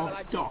range of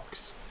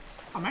docks.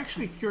 I'm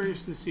actually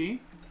curious to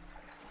see.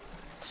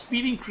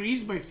 Speed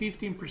increased by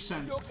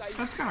 15%.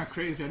 That's kind of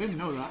crazy. I didn't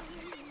know that.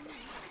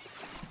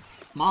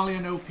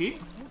 Malian OP.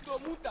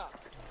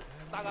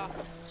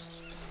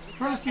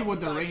 Trying to see what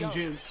the range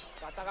is.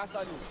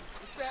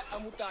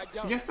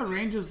 I guess the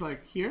range is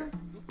like here,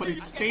 but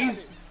it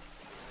stays...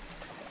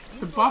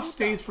 The buff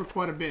stays for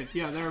quite a bit.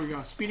 Yeah, there we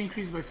go. Speed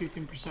increased by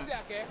 15%.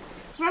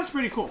 So that's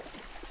pretty cool.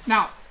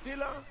 Now,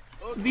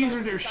 these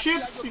are their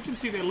ships. You can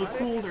see they look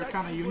cool. They're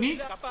kind of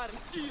unique.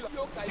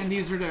 And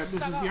these are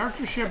this is the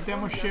archer ship,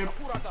 demo ship,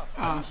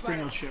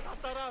 Springle ship.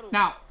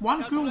 Now,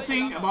 one cool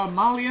thing about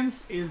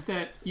Malians is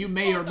that you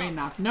may or may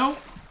not know.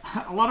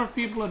 A lot of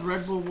people at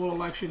Red Bull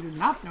will actually do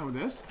not know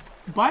this.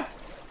 But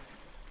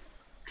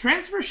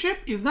transfer ship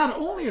is not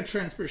only a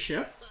transfer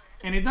ship,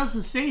 and it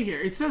doesn't say here,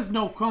 it says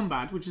no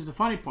combat, which is the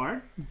funny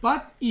part,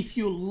 but if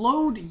you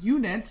load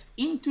units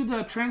into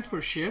the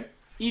transfer ship,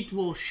 it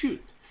will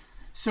shoot.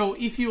 So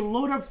if you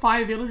load up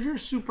 5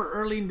 villagers super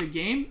early in the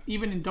game,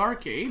 even in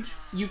Dark Age,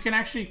 you can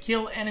actually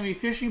kill enemy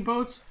fishing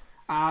boats.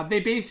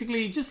 They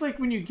basically, just like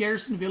when you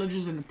garrison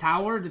villages in the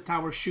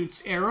tower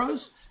shoots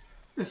arrows.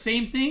 The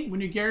same thing, when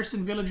you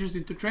garrison villagers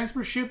into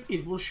transfer ship,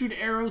 it will shoot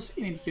arrows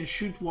and it can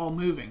shoot while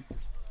moving.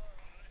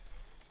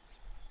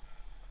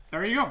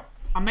 There you go.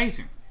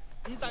 Amazing.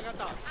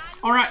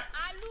 Alright,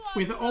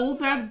 with all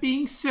that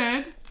being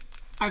said,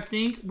 I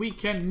think we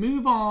can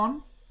move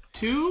on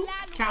to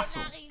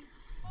Castle.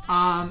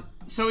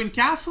 So in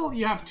Castle,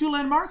 you have 2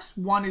 landmarks.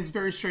 One is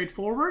very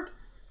straightforward.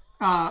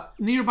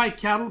 Nearby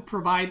cattle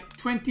provide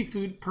 20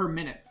 food per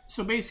minute.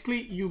 So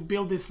basically, you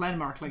build this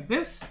landmark like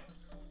this,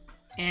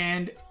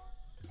 and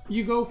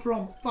you go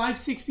from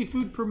 560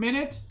 food per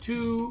minute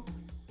to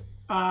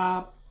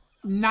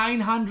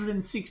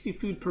 960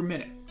 food per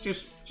minute.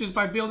 Just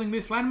by building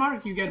this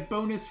landmark, you get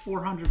bonus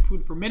 400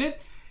 food per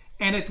minute,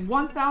 and at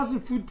 1,000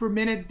 food per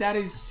minute, that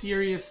is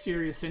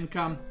serious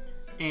income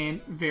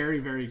and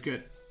very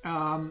good.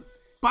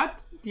 But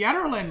the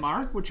other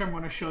landmark, which I'm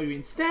going to show you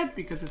instead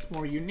because it's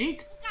more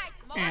unique,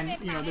 and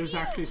you know there's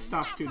actually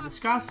stuff to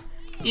discuss,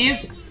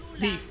 is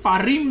the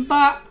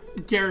Farimba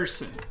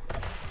Garrison.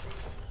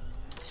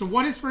 So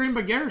what is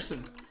Farimba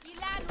Garrison?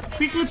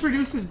 Quickly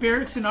produces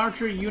barracks and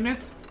archery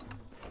units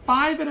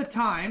 5 at a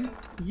time.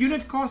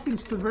 Unit costing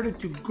is converted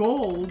to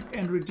gold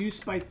and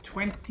reduced by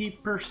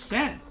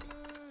 20%.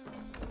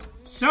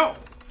 So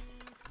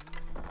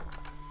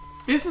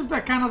this is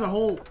the kind of the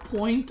whole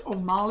point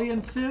of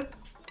Malian Civ,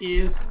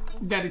 is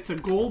that it's a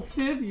gold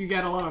Civ. You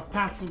get a lot of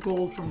passive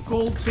gold from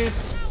gold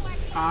pits.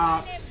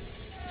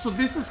 So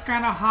this is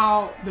kind of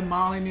how the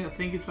Malian, I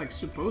think, is like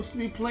supposed to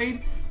be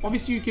played.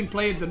 Obviously you can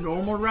play it the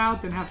normal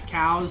route and have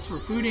cows for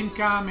food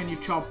income and you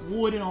chop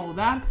wood and all of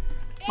that.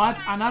 But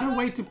another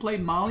way to play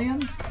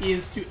Malians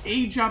is to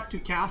age up to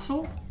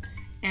Castle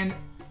and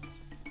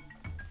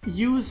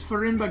use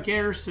Farimba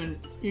Garrison.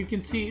 You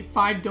can see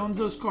 5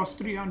 Donzos cost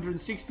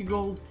 360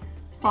 gold,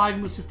 5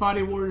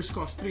 Musafari Warriors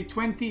cost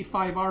 320,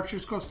 5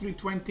 Archers cost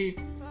 320,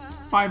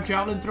 5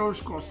 Javelin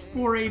Throwers cost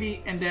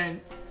 480, and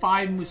then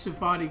 5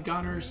 Musafari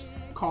Gunners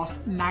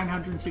cost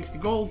 960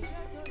 gold.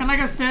 And like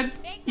I said,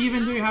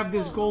 even though you have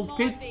this gold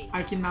pit,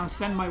 I can now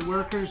send my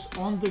workers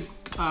on the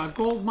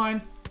gold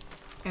mine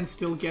and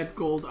still get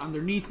gold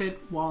underneath it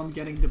while I'm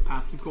getting the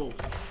passive gold.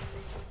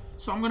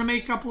 So I'm going to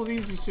make a couple of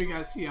these just so you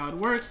guys see how it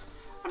works.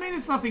 I mean,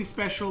 it's nothing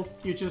special.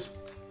 You just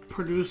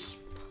produce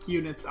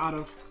units out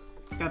of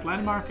that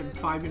landmark and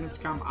 5 units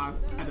come out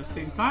at the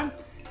same time.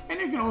 And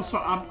you can also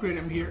upgrade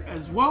them here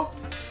as well,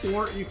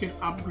 or you can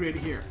upgrade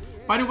here.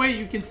 By the way,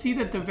 you can see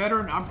that the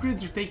veteran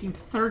upgrades are taking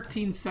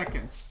 13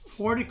 seconds.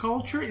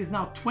 Horticulture is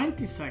now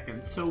 20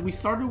 seconds. So we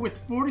started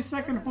with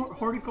 40-second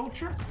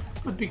horticulture,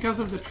 but because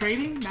of the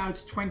trading, now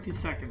it's 20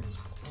 seconds.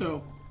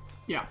 So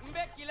yeah.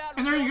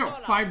 And there you go.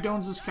 5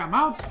 Donzos come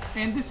out.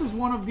 And this is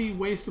one of the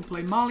ways to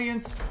play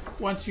Malians.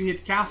 Once you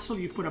hit Castle,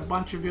 you put a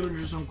bunch of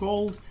villagers on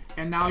gold.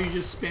 And now you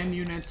just spend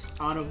units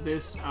out of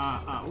this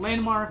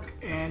landmark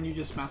and you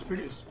just mass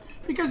produce.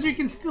 Because you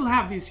can still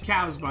have these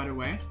cows, by the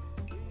way.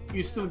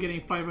 You're still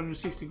getting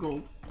 560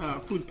 gold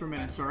food per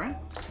minute, sorry.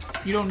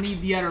 You don't need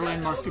the other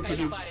landmark to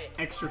produce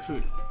extra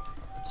food.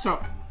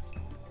 So,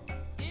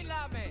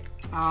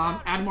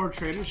 add more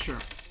traders, sure.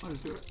 Let's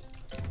do it.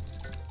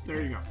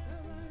 There you go.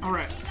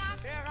 Alright.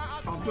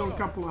 I'll build a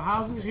couple of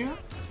houses here.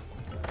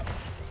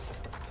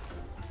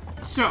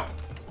 So,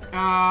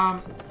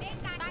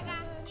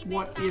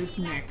 what is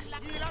next?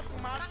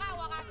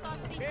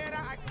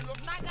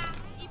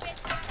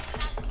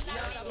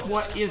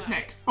 What is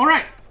next?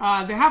 Alright,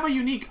 they have a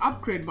unique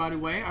upgrade, by the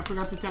way. I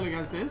forgot to tell you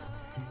guys this.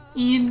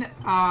 In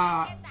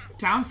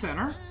Town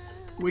Center,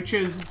 which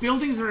is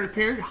buildings are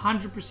repaired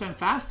 100%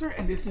 faster,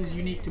 and this is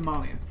unique to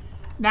Malians.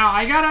 Now,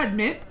 I gotta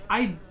admit,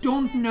 I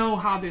don't know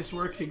how this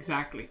works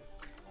exactly.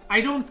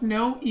 I don't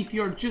know if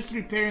you're just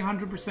repairing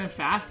 100%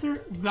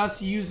 faster,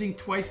 thus using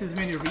twice as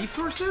many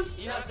resources,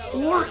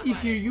 or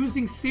if you're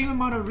using same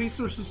amount of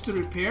resources to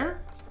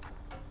repair,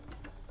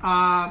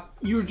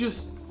 you're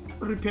just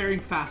repairing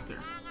faster.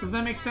 Does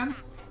that make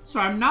sense? So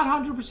I'm not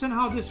 100%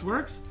 how this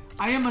works.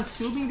 I am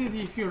assuming that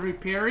if you're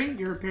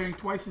repairing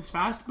twice as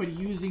fast, but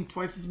using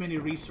twice as many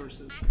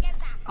resources.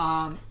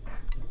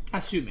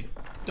 Assuming.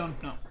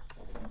 Don't know.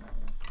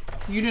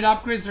 Unit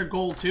upgrades are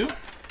gold too.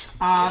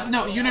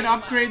 No, unit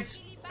upgrades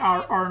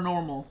are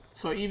normal.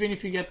 So even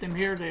if you get them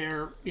here,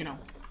 they're, you know,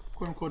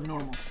 quote unquote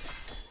normal.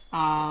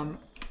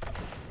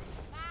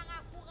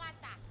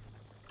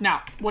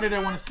 Now, what did I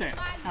want to say?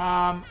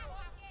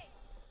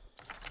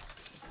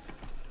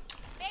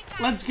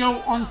 Let's go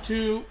on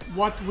to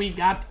what we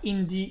got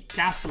in the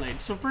Castle Age.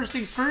 So first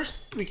things first,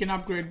 we can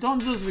upgrade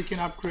Donzos, we can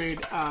upgrade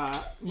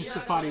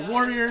Musafari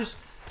Warriors,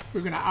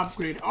 we're going to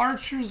upgrade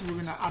Archers, we're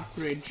going to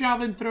upgrade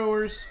Javelin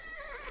Throwers.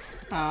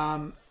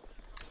 And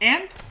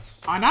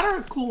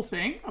another cool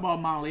thing about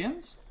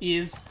Malians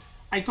is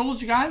I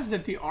told you guys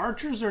that the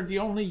archers are the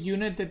only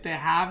unit that they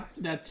have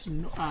that's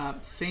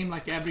same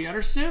like every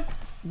other civ.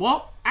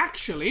 Well,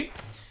 actually,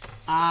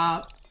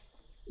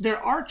 their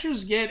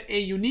archers get a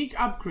unique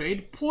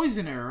upgrade,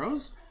 poison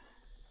arrows.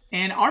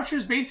 And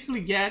archers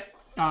basically get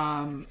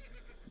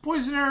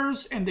poison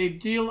arrows, and they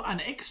deal an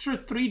extra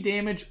 3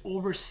 damage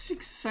over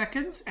 6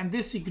 seconds, and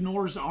this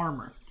ignores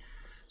armor.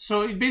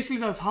 So it basically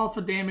does half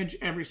a damage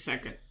every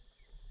second.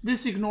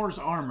 This ignores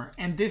armor,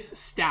 and this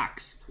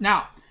stacks.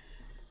 Now,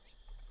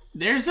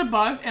 there's a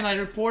bug, and I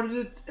reported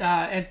it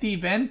at the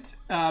event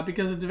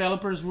because the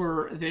developers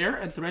were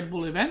there at the Red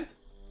Bull event,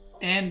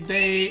 and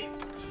they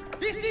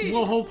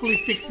will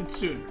hopefully fix it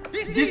soon.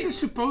 This is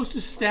supposed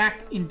to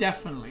stack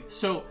indefinitely.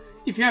 So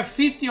if you have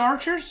 50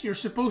 archers, you're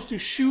supposed to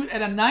shoot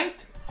at a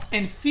knight,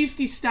 and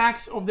 50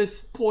 stacks of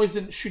this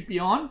poison should be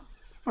on.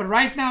 But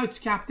right now it's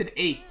capped at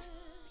 8.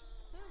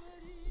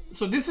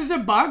 So this is a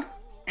bug,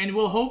 and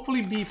will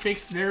hopefully be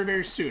fixed very,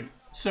 very soon.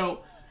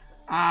 So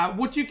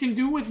what you can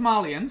do with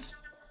Malians,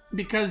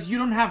 because you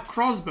don't have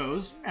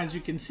crossbows, as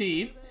you can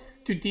see,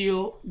 to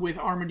deal with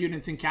armored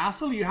units in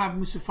castle, you have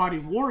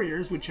Musafari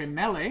warriors, which are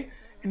melee,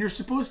 and you're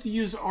supposed to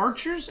use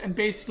archers, and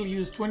basically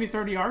use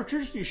 20-30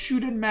 archers. You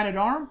shoot at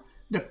man-at-arm,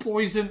 the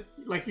poison,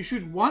 like you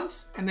shoot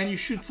once, and then you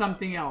shoot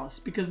something else,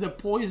 because the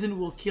poison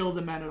will kill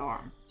the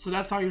man-at-arm. So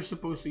that's how you're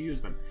supposed to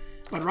use them.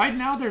 But right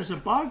now there's a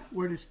bug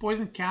where this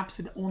poison caps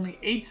at only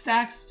 8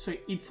 stacks, so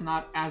it's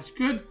not as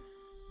good.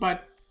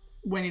 But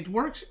when it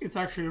works, it's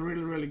actually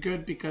really, really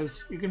good,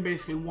 because you can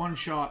basically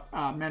one-shot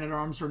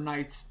men-at-arms or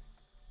knights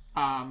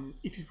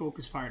if you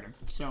focus fire them.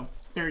 So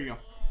there you go.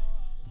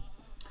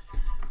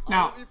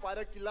 Now,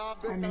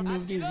 let me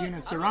move these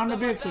units around a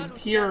bit. So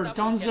here are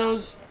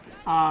Donzos.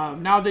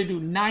 Now they do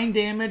 9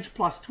 damage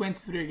plus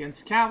 23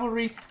 against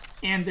cavalry,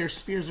 and their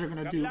spears are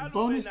going to do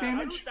bonus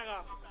damage.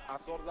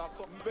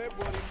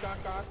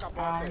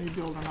 You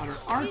build another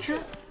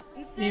archer.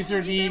 These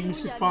are the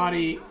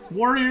Musafari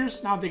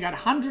warriors. Now they got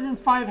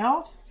 105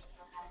 health,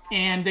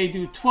 and they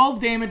do 12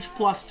 damage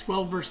plus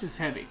 12 versus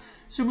heavy.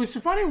 So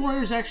Musafari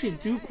warriors actually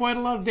do quite a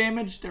lot of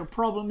damage. Their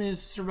problem is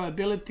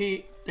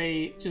survivability.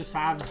 They just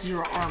have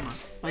 0 armor.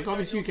 Like,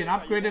 obviously you can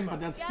upgrade them, but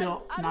that's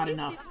still not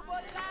enough.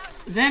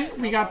 Then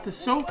we got the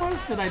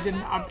sofas that I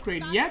didn't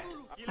upgrade yet.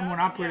 I'm going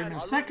to upgrade them in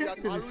a second.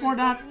 But before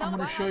that, I'm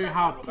going to show you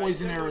how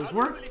poison arrows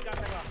work.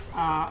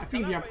 I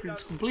think the upgrade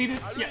is completed.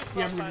 Yeah,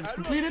 the upgrade is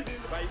completed.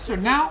 So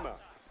now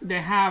they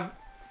have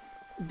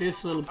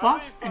this little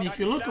buff. And if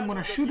you look, I'm going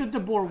to shoot at the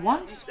boar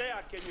once.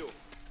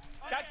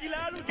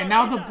 And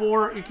now the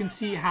boar, you can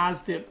see,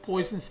 has the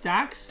poison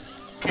stacks.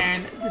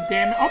 And the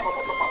damage...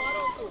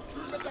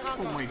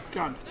 Oh my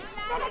god.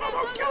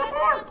 No, kill the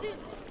boar!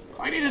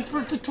 I need it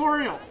for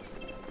tutorial.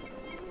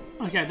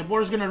 Okay, the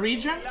boar is going to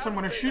regen, so I'm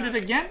going to shoot it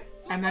again.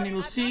 And then you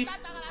will see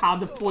how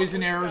the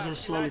poison arrows are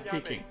slowly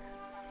ticking.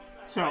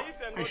 So,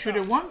 I shoot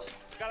it once.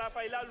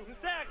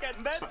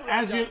 So,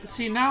 as you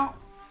see now,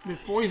 the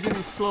poison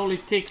is slowly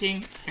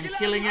ticking and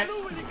killing it.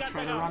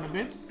 Try to run a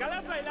bit.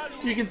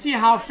 You can see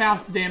how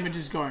fast the damage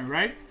is going,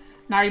 right?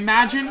 Now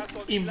imagine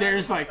if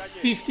there's like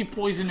 50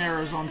 poison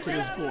arrows onto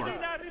this board.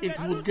 It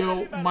would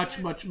go much,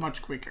 much,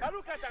 much quicker.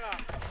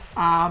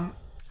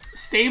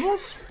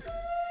 Stables.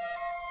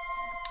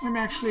 Let me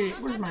actually...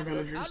 Where's my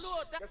villagers?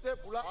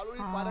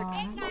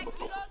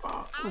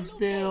 Let's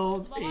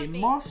build a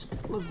mosque.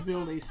 Let's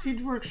build a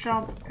siege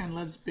workshop. And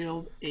let's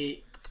build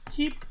a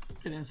keep.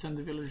 And then send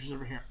the villagers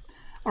over here.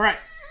 Alright.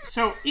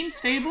 So in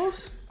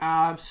stables,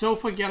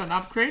 Sofa get an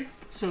upgrade.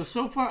 So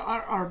Sofa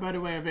are by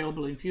the way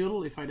available in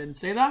feudal, if I didn't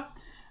say that.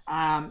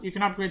 You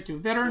can upgrade to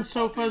veteran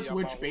sofas,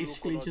 which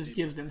basically just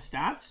gives them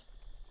stats.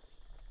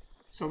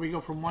 So we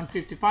go from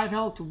 155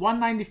 health to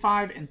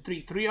 195 and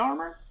 3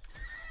 armor.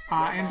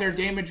 And their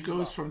damage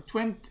goes from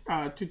 20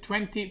 to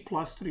 20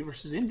 plus 3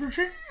 versus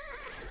infantry.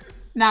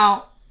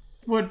 Now,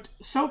 what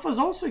sofas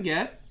also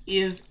get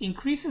is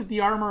increases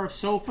the armor of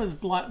sofas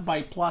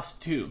by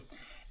 +2.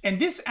 And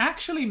this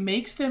actually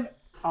makes them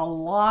a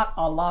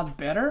lot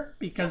better,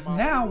 because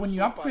now when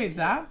you upgrade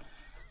that,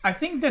 I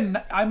think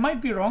that, I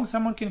might be wrong,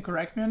 someone can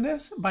correct me on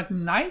this, but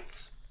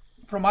knights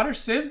from other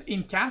civs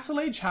in Castle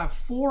Age have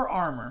 4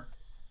 armor.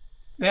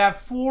 They have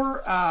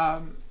 4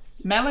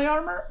 melee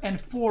armor and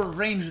 4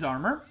 ranged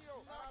armor.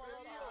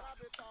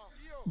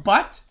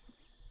 But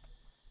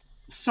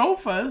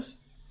sofas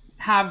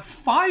have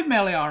 5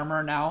 melee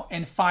armor now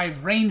and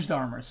 5 ranged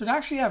armor. So they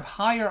actually have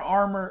higher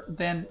armor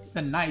than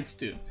the knights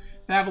do.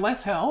 They have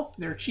less health,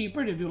 they're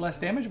cheaper, they do less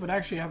damage, but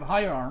actually have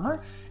higher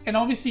armor. And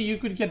obviously you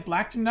could get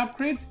blacksmith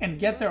upgrades and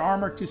get their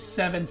armor to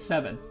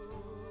 7/7,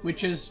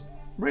 which is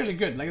really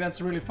good. Like,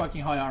 that's really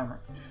fucking high armor.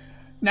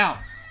 Now,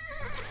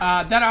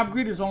 that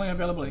upgrade is only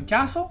available in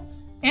Castle.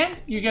 And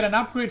you get an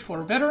upgrade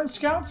for veteran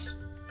scouts.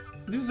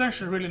 This is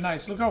actually really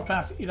nice. Look how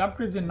fast it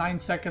upgrades in 9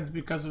 seconds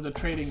because of the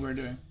trading we're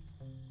doing.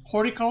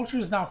 Horticulture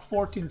is now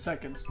 14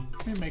 seconds.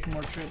 Let me make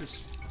more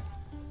traders.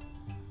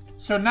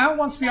 So now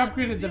once we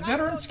upgraded the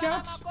veteran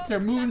scouts, their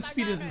movement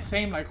speed is the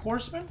same like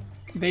horsemen.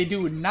 They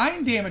do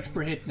 9 damage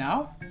per hit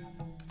now.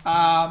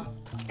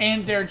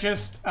 And they're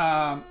just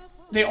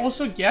they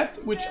also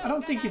get, which I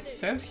don't think it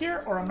says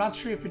here, or I'm not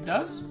sure if it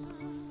does,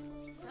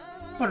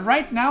 but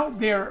right now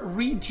they're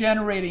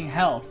regenerating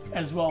health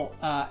as well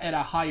at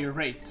a higher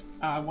rate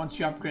once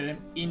you upgrade them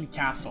in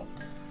castle.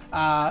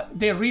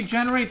 They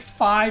regenerate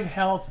 5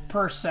 health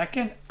per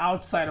second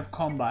outside of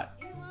combat,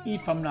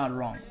 if I'm not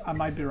wrong. I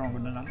might be wrong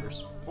with the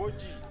numbers.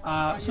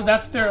 So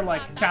that's their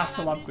like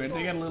castle upgrade.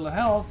 They get a little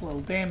health, a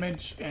little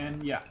damage,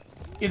 and yeah.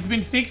 It's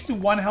been fixed to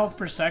 1 health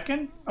per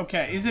second.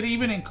 Okay, is it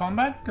even in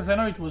combat? Because I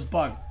know it was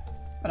bugged,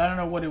 but I don't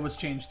know what it was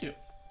changed to.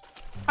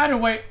 Either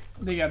way,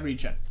 they got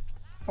regen.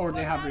 Or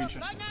they have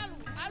regen.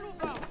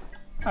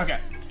 Okay,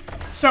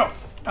 so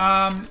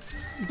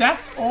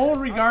that's all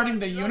regarding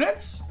the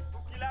units.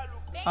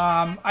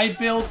 I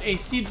built a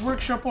siege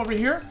workshop over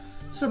here.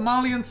 So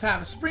Malians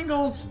have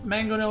Springles,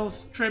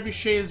 Mangonels,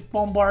 Trebuchets,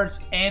 Bombards,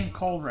 and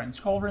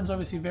Culverins. Culverins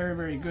obviously very,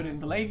 very good in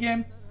the late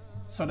game.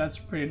 So that's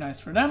pretty nice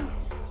for them.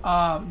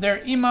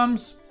 Their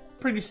imams,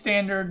 pretty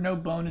standard, no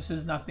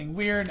bonuses, nothing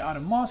weird, out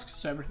of mosques,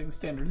 so everything's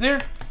standard there.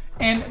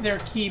 And their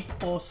keep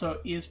also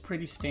is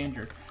pretty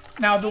standard.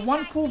 Now, the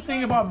one cool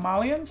thing about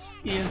Malians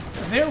is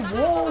their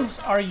walls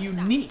are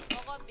unique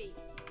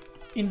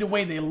in the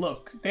way they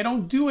look. They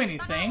don't do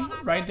anything,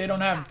 right? They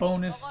don't have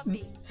bonus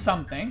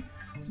something,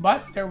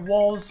 but their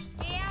walls,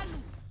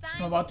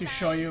 I'm about to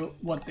show you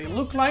what they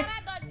look like,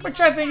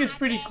 which I think is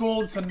pretty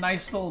cool. It's a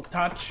nice little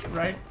touch,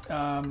 right?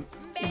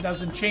 It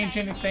doesn't change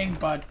anything,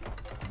 but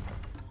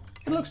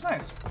it looks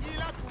nice.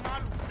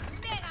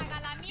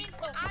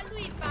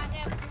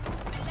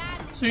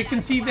 So you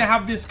can see they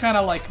have this kind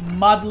of like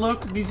mud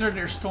look. These are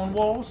their stone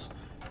walls,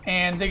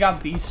 and they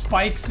got these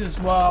spikes as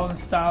well and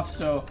stuff.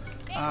 So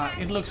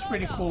it looks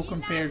pretty cool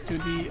compared to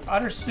the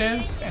other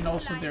civs, and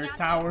also their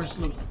towers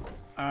look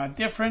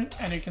different.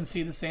 And you can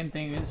see the same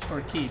thing is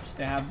for keeps.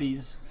 They have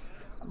these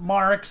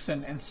marks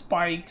and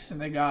spikes,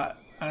 and they got,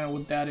 I don't know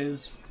what that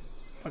is,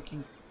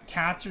 fucking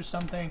cats or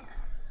something.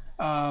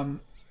 I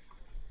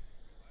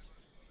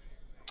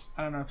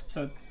don't know if it's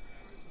a,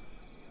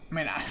 I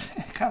mean,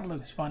 it kind of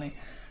looks funny,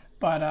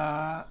 but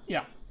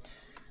yeah.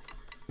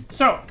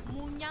 So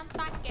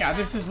yeah,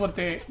 this is what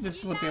they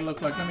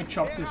look like. Let me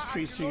chop this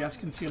tree so you guys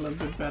can see a little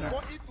bit better.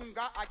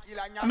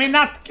 I mean,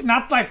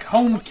 not like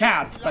home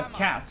cats, but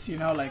cats, you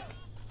know, like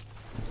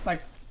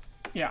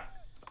yeah.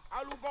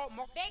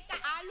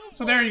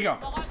 So there you go.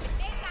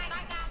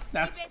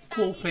 That's the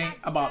cool thing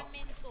about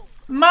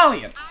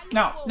Malian.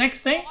 Now,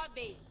 next thing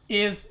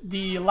is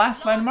the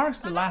last landmarks,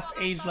 the last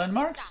age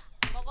landmarks.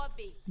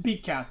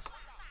 Beastyqt.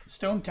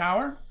 Stone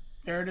Tower.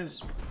 There it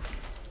is.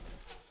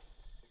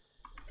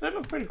 They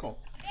look pretty cool.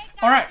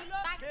 Alright,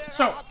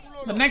 so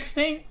the next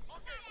thing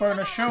we're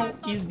gonna show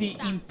is the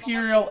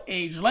Imperial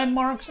Age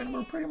landmarks, and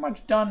we're pretty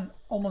much done,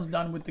 almost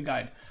done with the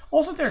guide.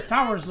 Also, their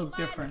towers look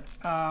different.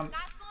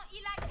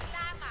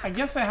 I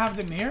guess I have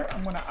them here.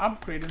 I'm gonna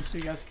upgrade them so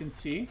you guys can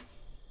see.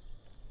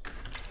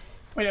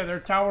 But yeah, their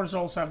towers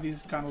also have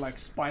these kind of like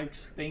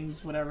spikes,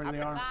 things, whatever they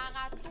are.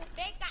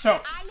 So,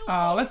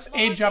 let's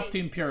age up to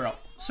Imperial.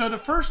 So the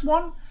first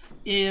one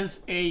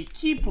is a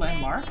keep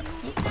landmark.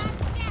 Oops.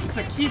 It's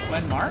a keep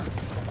landmark.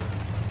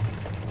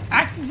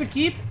 Acts as a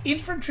keep,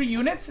 infantry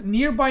units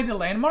nearby the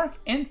landmark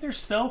enter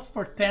stealth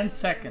for 10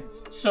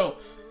 seconds. So,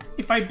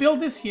 if I build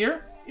this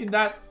here, in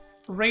that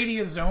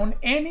radius zone,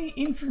 any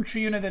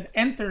infantry unit that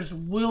enters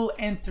will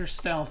enter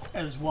stealth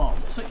as well.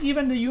 So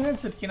even the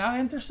units that cannot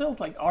enter stealth,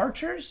 like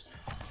archers,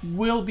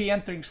 will be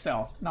entering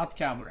stealth, not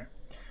cavalry.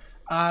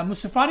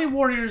 Musafati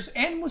warriors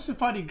and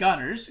Musafati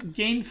gunners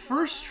gain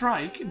first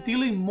strike,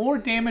 dealing more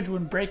damage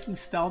when breaking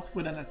stealth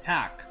with an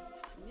attack.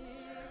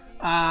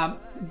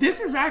 This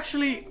is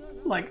actually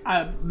like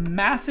a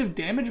massive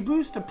damage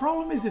boost. The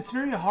problem is it's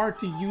very hard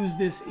to use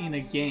this in a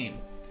game.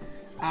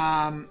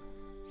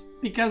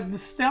 Because the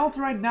stealth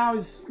right now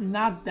is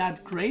not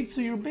that great,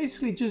 so you're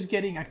basically just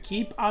getting a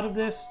keep out of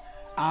this.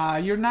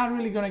 You're not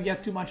really going to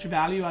get too much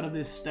value out of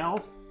this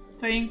stealth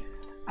thing,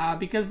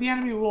 because the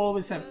enemy will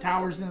always have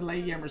towers in the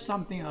late game or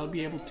something, and they'll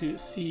be able to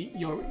see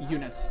your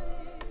units.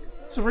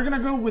 So we're going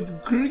to go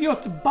with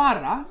Griot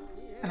Barra,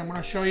 and I'm going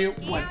to show you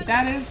what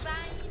that is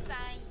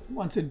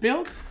once it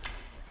builds.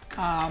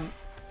 But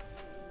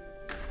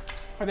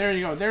there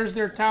you go. There's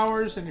their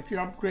towers, and if you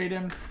upgrade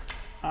them...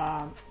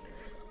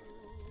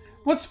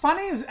 what's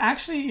funny is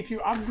actually if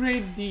you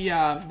upgrade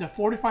the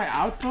fortified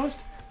outpost,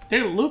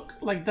 their look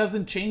like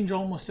doesn't change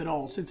almost at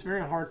all. So it's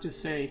very hard to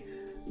say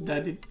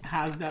that it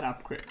has that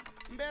upgrade.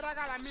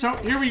 So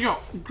here we go.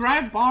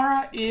 Griot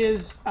Barra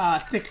is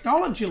a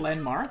technology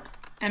landmark,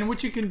 and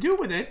what you can do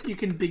with it, you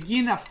can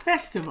begin a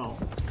festival.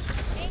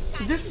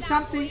 So this is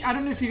something, I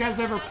don't know if you guys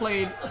ever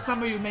played,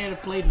 some of you may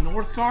have played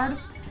Northgard.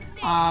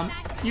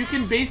 You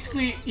can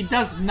basically, it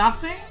does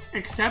nothing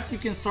except you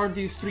can start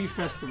these 3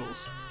 festivals.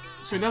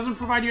 So it doesn't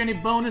provide you any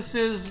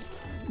bonuses,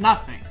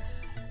 nothing,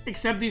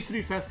 except these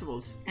 3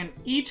 festivals. And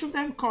each of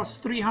them costs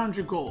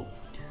 300 gold.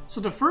 So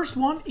the first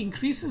one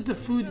increases the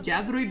food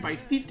gather rate by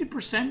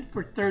 50%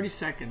 for 30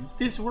 seconds.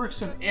 This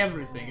works on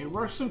everything. It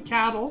works on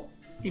cattle,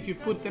 if you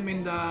put them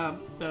in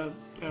the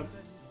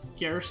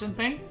garrison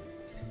thing.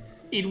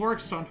 It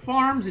works on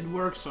farms, it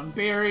works on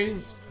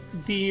berries,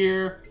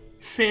 deer,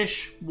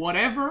 fish,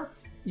 whatever.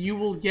 You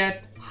will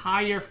get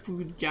higher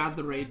food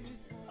gather rate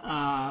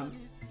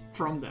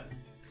from them.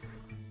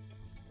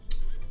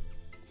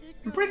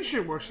 I'm pretty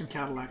sure it works in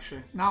cattle,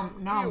 actually. Now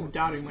I'm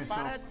doubting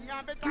myself.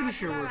 Pretty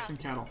sure it works in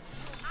cattle.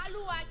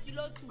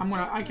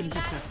 I can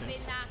just test it.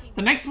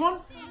 The next one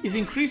is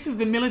increases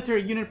the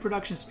military unit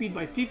production speed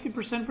by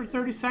 50% per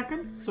 30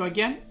 seconds. So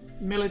again,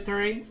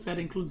 military, that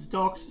includes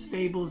docks,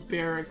 stables,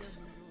 barracks,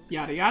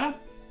 yada yada.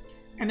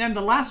 And then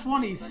the last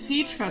one is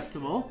Siege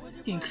Festival.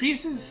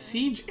 Increases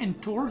siege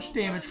and torch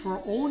damage for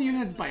all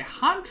units by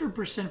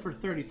 100% for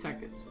 30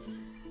 seconds.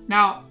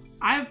 Now,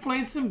 I've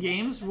played some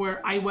games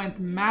where I went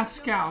mass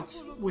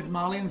scouts with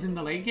Malians in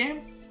the late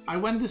game. I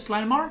went this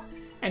landmark,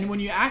 and when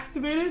you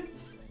activate it,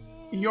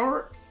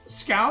 your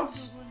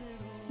scouts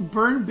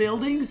burn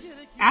buildings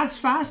as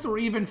fast or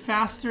even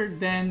faster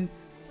than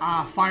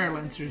fire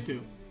lancers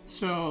do.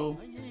 So,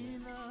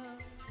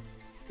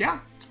 yeah,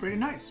 it's pretty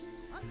nice.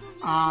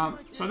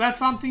 So that's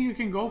something you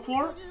can go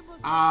for.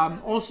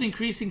 Also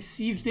increasing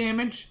siege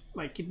damage,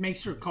 like it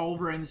makes your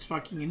culverins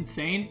fucking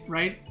insane,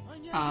 right?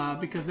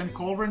 Because then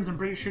culverins, I'm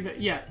pretty sure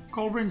that, yeah,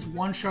 culverins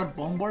one-shot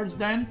bombards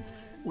then,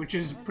 which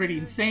is pretty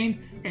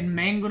insane. And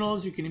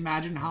mangonels, you can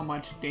imagine how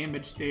much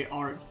damage they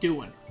are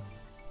doing.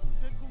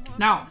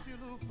 Now,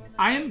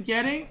 I am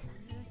getting,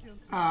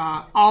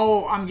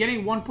 I'm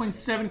getting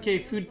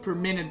 1.7k food per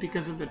minute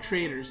because of the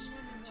traders.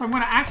 So I'm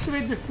going to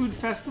activate the food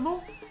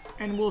festival,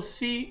 and we'll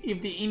see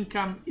if the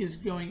income is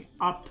going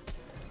up.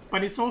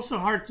 But it's also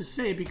hard to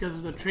say because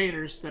of the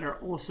traders that are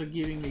also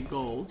giving me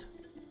gold.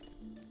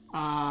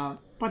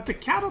 But the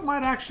cattle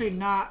might actually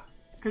not,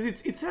 because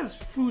it says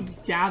food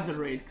gather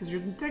rate, because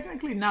you're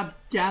technically not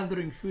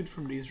gathering food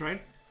from these,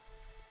 right?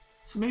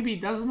 So maybe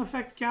it doesn't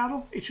affect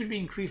cattle. It should be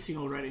increasing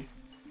already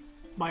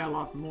by a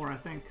lot more, I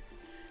think.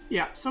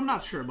 Yeah, so I'm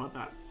not sure about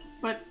that.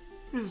 But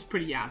this is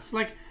pretty ass.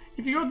 Like,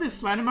 if you go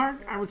this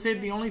landmark, I would say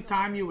the only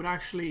time you would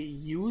actually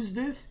use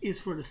this is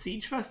for the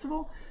Siege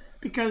Festival,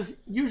 because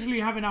usually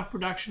you have enough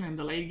production in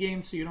the late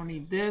game, so you don't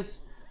need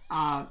this.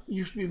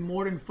 You should be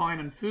more than fine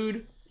on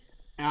food.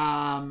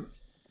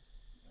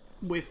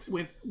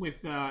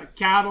 With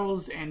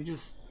cattles and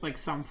just like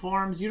some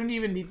farms. You don't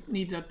even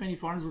need that many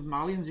farms with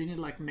Malians. You need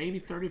like maybe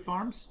 30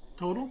 farms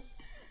total.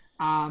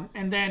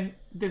 And then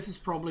this is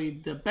probably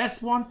the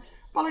best one.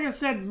 But like I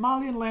said,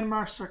 Malian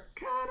landmarks are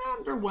kind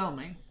of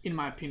underwhelming in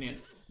my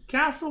opinion.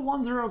 Castle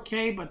ones are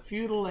okay, but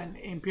feudal and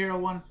imperial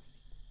one,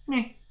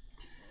 meh.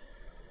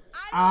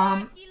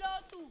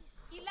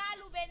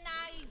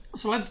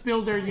 So let's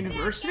build their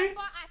university.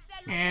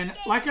 And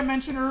like I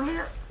mentioned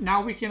earlier,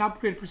 now we can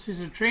upgrade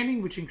precision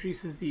training, which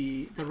increases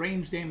the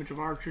range damage of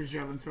archers,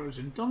 javelin throwers,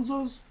 and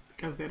tunzos,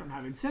 because they don't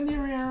have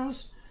incendiary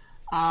arrows.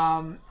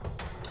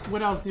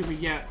 What else did we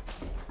get?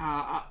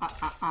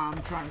 I'm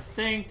trying to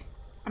think.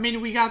 I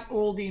mean, we got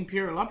all the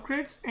Imperial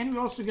upgrades, and we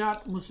also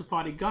got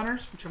Musafati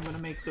Gunners, which I'm going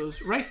to make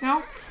those right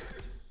now.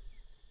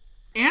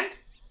 And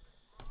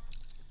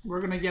we're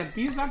going to get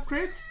these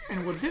upgrades,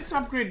 and what this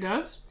upgrade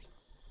does,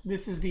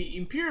 this is the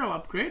Imperial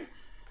upgrade.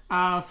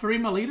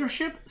 Farima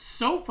Leadership,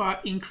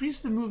 Sofa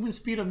increased the movement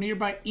speed of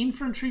nearby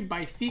infantry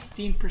by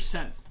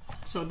 15%.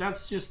 So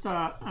that's just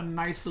a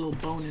nice little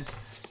bonus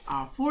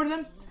for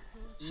them.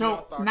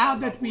 So now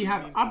that we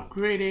have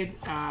upgraded,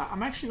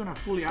 I'm actually going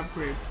to fully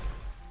upgrade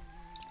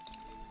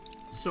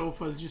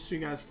Sofas just so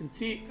you guys can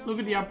see. Look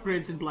at the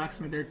upgrades in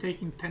Blacksmith, they're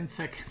taking 10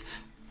 seconds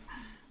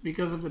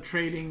because of the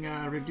trading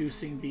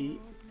reducing the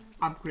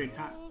upgrade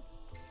time.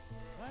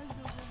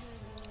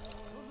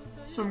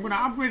 So I'm going to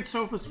upgrade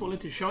Sofas fully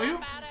to show you,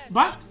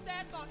 but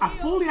a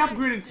fully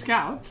upgraded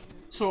Scout,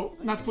 so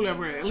not fully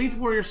upgraded, Elite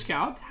Warrior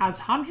Scout, has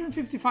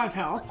 155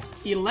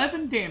 health,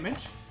 11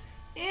 damage,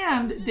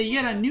 and they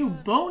get a new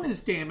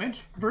bonus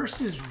damage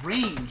versus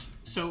ranged.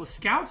 So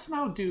Scouts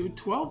now do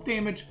 12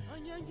 damage,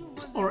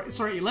 or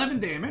sorry, 11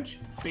 damage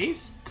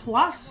base,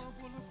 plus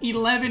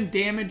 11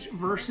 damage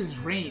versus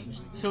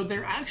ranged. So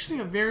they're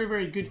actually a very,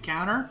 very good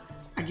counter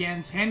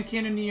against hand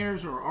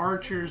cannoneers or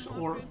archers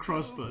or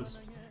crossbows.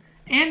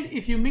 And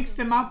if you mix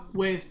them up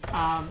with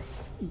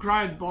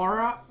Griot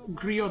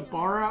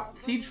Bara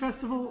Siege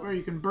Festival, where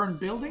you can burn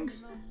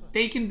buildings,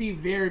 they can be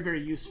very,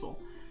 very useful.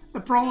 The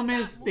problem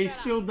is they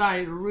still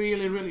die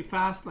really, really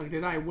fast. Like they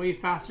die way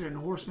faster than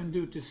horsemen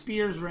do to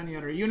spears or any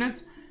other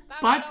units.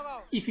 But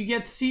if you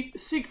get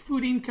sick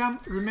food income,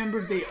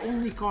 remember they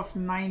only cost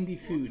 90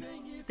 food.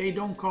 They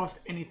don't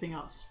cost anything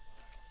else.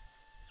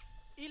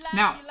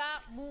 Now,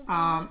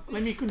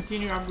 let me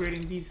continue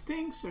upgrading these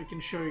things so I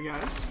can show you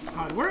guys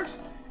how it works.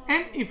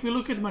 And if we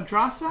look at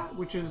Madrasa,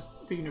 which is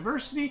the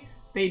university,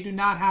 they do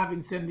not have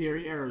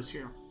incendiary arrows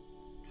here.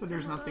 So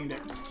there's nothing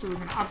there. So we're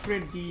going to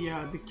upgrade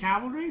the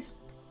cavalry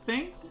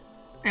thing.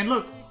 And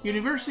look,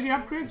 university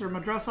upgrades or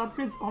Madrasa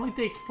upgrades only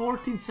take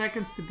 14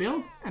 seconds to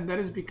build. And that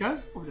is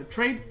because of the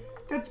trade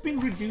that's been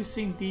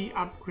reducing the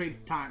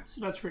upgrade time.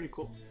 So that's pretty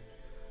cool.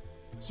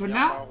 So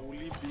now,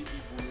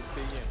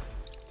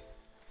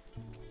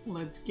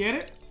 let's get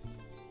it.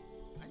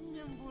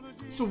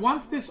 So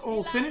once this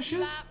all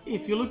finishes,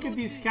 if you look at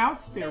these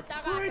scouts, they're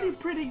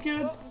pretty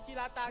good.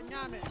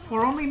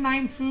 For only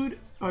 90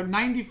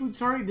 food,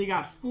 sorry, they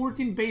got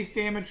 14 base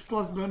damage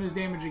plus bonus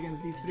damage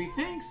against these 3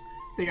 things.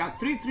 They got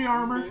 3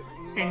 armor.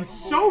 And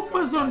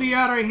Sofas, on the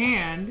other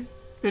hand,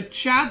 the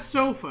Chad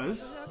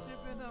Sofas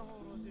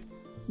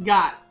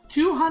got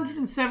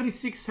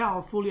 276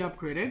 health fully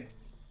upgraded,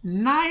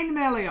 9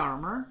 melee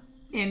armor,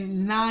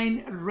 and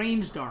 9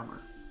 ranged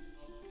armor.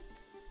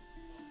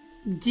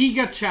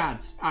 Giga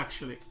Chads,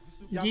 actually.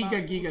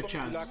 Giga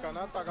Chads.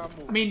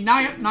 I mean,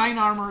 9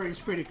 armor is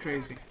pretty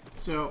crazy.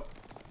 So,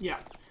 yeah.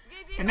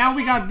 And now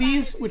we got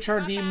these, which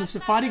are the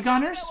Musafati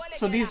Gunners.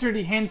 So these are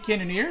the hand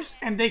cannoneers.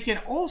 And they can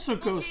also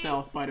go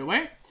stealth, by the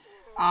way.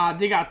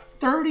 They got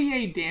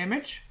 38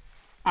 damage.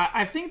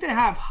 I think they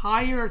have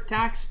higher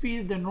attack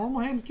speed than normal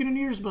hand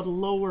cannoneers, but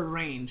lower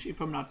range, if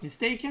I'm not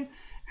mistaken.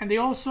 And they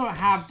also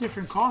have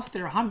different costs.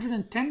 They're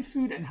 110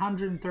 food and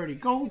 130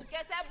 gold.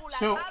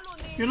 So,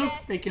 if you look,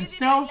 they can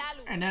stealth,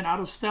 and then out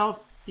of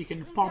stealth, you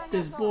can pop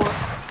this board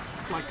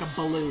like a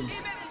balloon.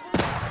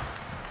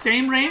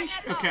 Same range?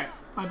 Okay,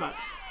 my bad.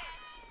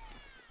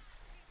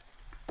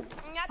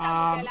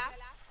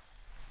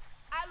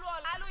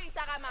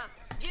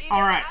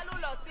 Alright.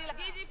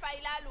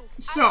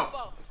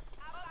 So,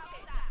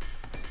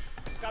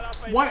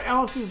 what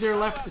else is there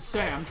left to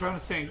say? I'm trying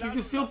to think. You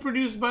can still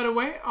produce, by the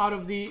way, out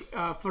of the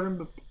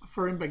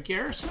Farimba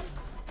garrison,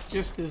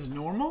 just as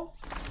normal.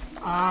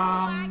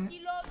 I'm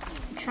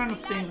trying to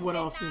think what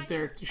else is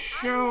there to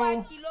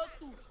show.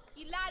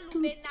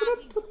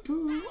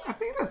 I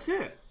think that's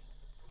it.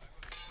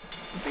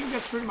 I think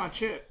that's pretty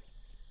much it.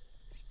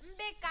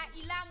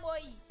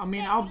 I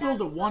mean, I'll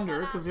build a wonder,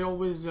 because I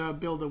always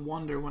build a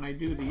wonder when I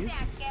do these,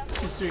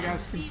 just so you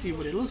guys can see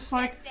what it looks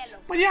like.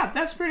 But yeah,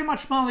 that's pretty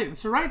much Malians.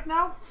 So right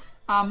now,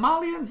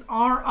 Malians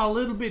are a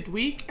little bit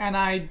weak, and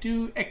I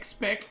do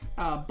expect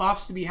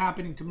buffs to be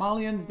happening to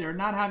Malians. They're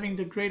not having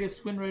the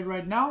greatest win rate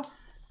right now.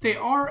 They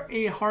are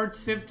a hard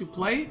civ to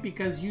play,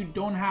 because you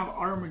don't have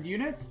armored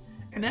units,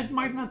 and that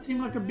might not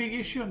seem like a big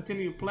issue until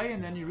you play,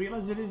 and then you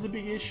realize it is a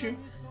big issue.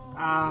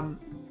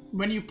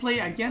 When you play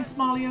against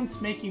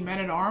Malians, making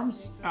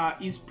men-at-arms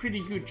is pretty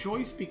good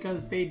choice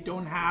because they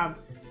don't have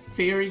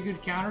very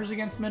good counters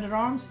against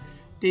men-at-arms.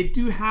 They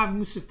do have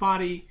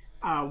Musafati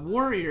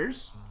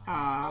warriors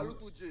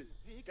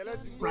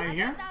right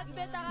here.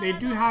 They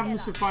do have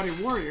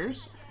Musafati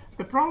warriors.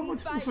 The problem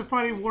with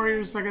Musafati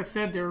warriors, like I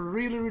said, they're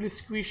really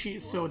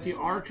squishy, so the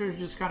archers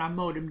just kind of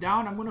mowed them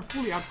down. I'm going to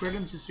fully upgrade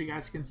them just so you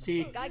guys can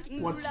see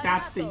what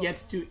stats they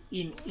get to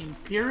in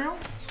Imperial.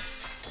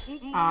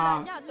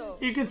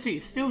 You can see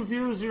still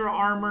 0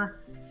 armor,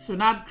 so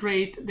not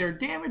great. Their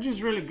damage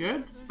is really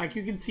good. Like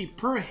you can see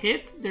per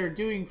hit they're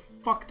doing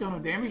fuck ton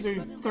of damage. They're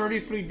doing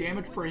 33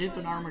 damage per hit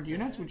on armored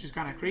units, which is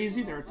kind of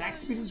crazy. Their attack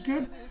speed is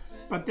good,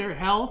 but their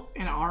health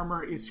and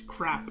armor is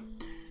crap.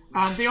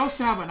 They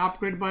also have an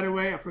upgrade, by the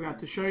way. I forgot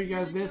to show you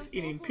guys this.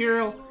 In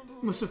Imperial,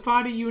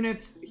 Musafati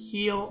units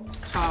heal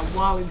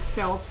while in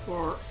stealth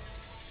for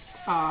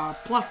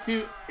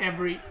 +2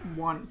 every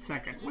 1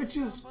 second, which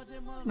is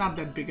not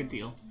that big a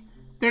deal.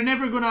 They're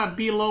never gonna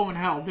be low in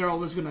health. They're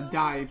always gonna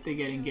die if they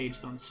get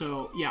engaged on.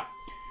 So yeah.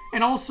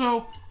 And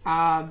also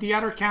the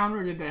other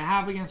counter that they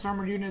have against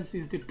armored units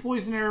is the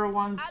poison arrow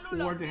ones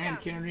or the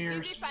hand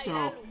cannoneers.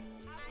 So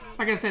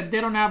like I said,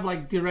 they don't have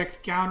like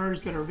direct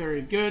counters that are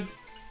very good.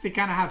 They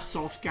kind of have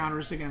soft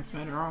counters against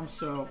men-at-arms.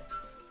 So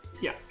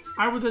yeah,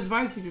 I would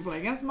advise if you play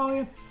against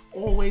Malian,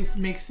 always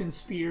mix in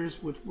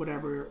spears with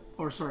whatever,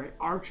 or sorry,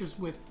 archers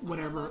with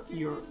whatever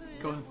you're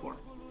going for.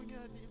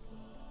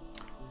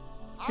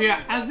 So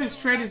yeah, as this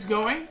trade is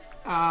going,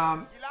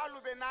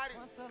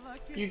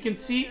 you can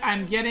see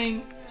I'm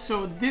getting,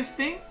 so this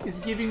thing is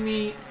giving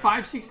me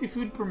 560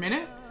 food per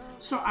minute.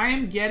 So I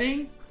am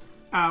getting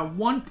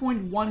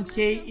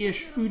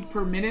 1.1k-ish food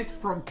per minute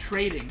from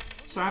trading.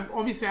 So I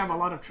obviously have a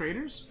lot of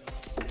traders.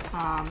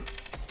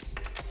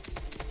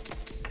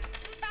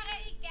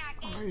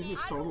 What is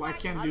this total? I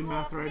can't do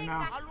math right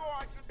now.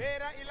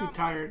 Too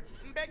tired.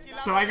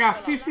 So I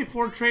got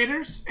 54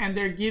 traders, and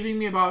they're giving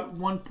me about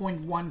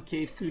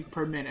 1.1k food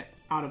per minute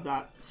out of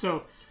that.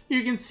 So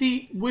you can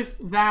see with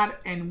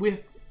that and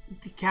with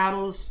the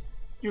cattles,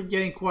 you're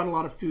getting quite a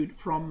lot of food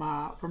from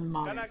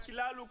Malians.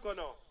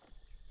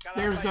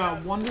 There's the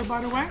wonder,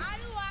 by the way.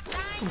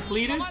 It's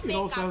completed. It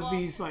also has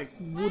these like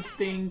wood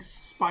things,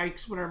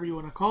 spikes, whatever you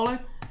want to call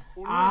it.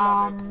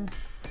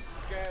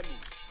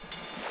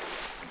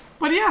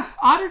 But yeah,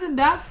 other than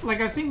that,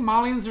 like I think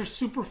Malians are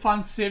super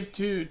fun civ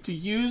to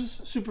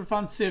use, super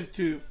fun civ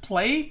to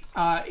play.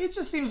 It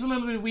just seems a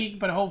little bit weak,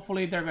 but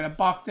hopefully they're going to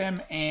buff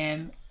them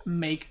and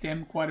make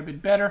them quite a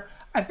bit better.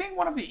 I think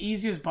one of the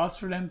easiest buffs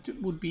for them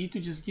would be to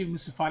just give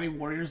Musafati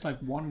warriors like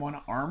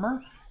 1/1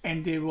 armor,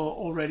 and they will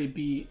already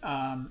be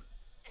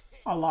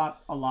a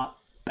lot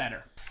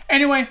better.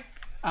 Anyway,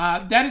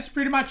 that is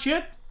pretty much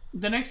it.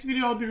 The next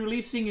video I'll be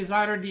releasing is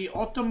either the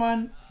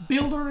Ottoman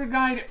build order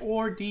guide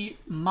or the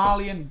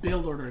Malian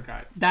build order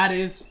guide. That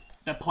is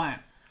the plan.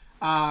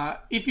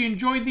 If you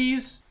enjoyed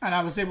these and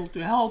I was able to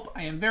help,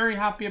 I am very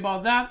happy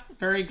about that.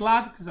 Very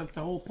glad, because that's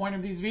the whole point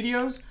of these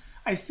videos.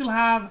 I still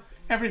have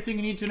everything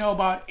you need to know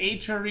about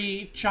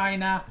HRE,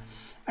 China,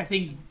 I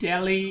think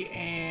Delhi,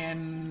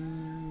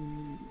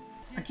 and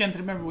I can't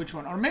remember which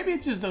one. Or maybe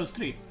it's just those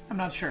three. I'm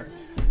not sure.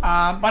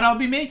 But I'll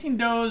be making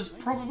those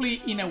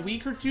probably in a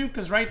week or two,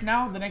 because right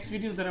now the next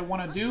videos that I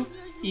want to do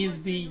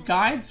is the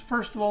guides,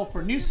 first of all,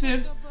 for new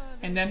civs,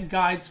 and then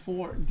guides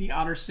for the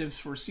other civs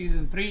for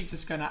season 3,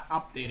 just kind of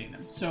updating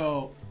them.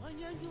 So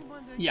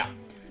yeah,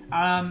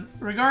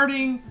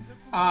 regarding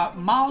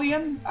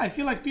Malian, I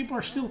feel like people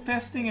are still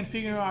testing and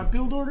figuring out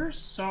build orders,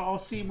 so I'll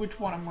see which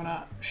one I'm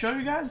gonna show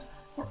you guys.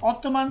 For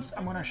Ottomans,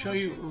 I'm gonna show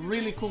you a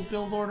really cool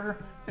build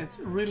order that's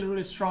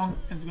really strong,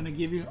 and it's gonna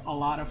give you a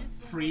lot of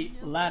free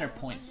ladder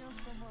points.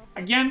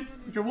 Again,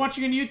 if you're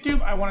watching on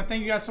YouTube, I want to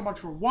thank you guys so much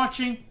for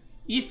watching.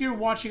 If you're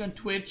watching on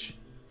Twitch,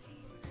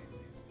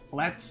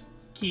 let's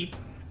keep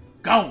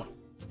going.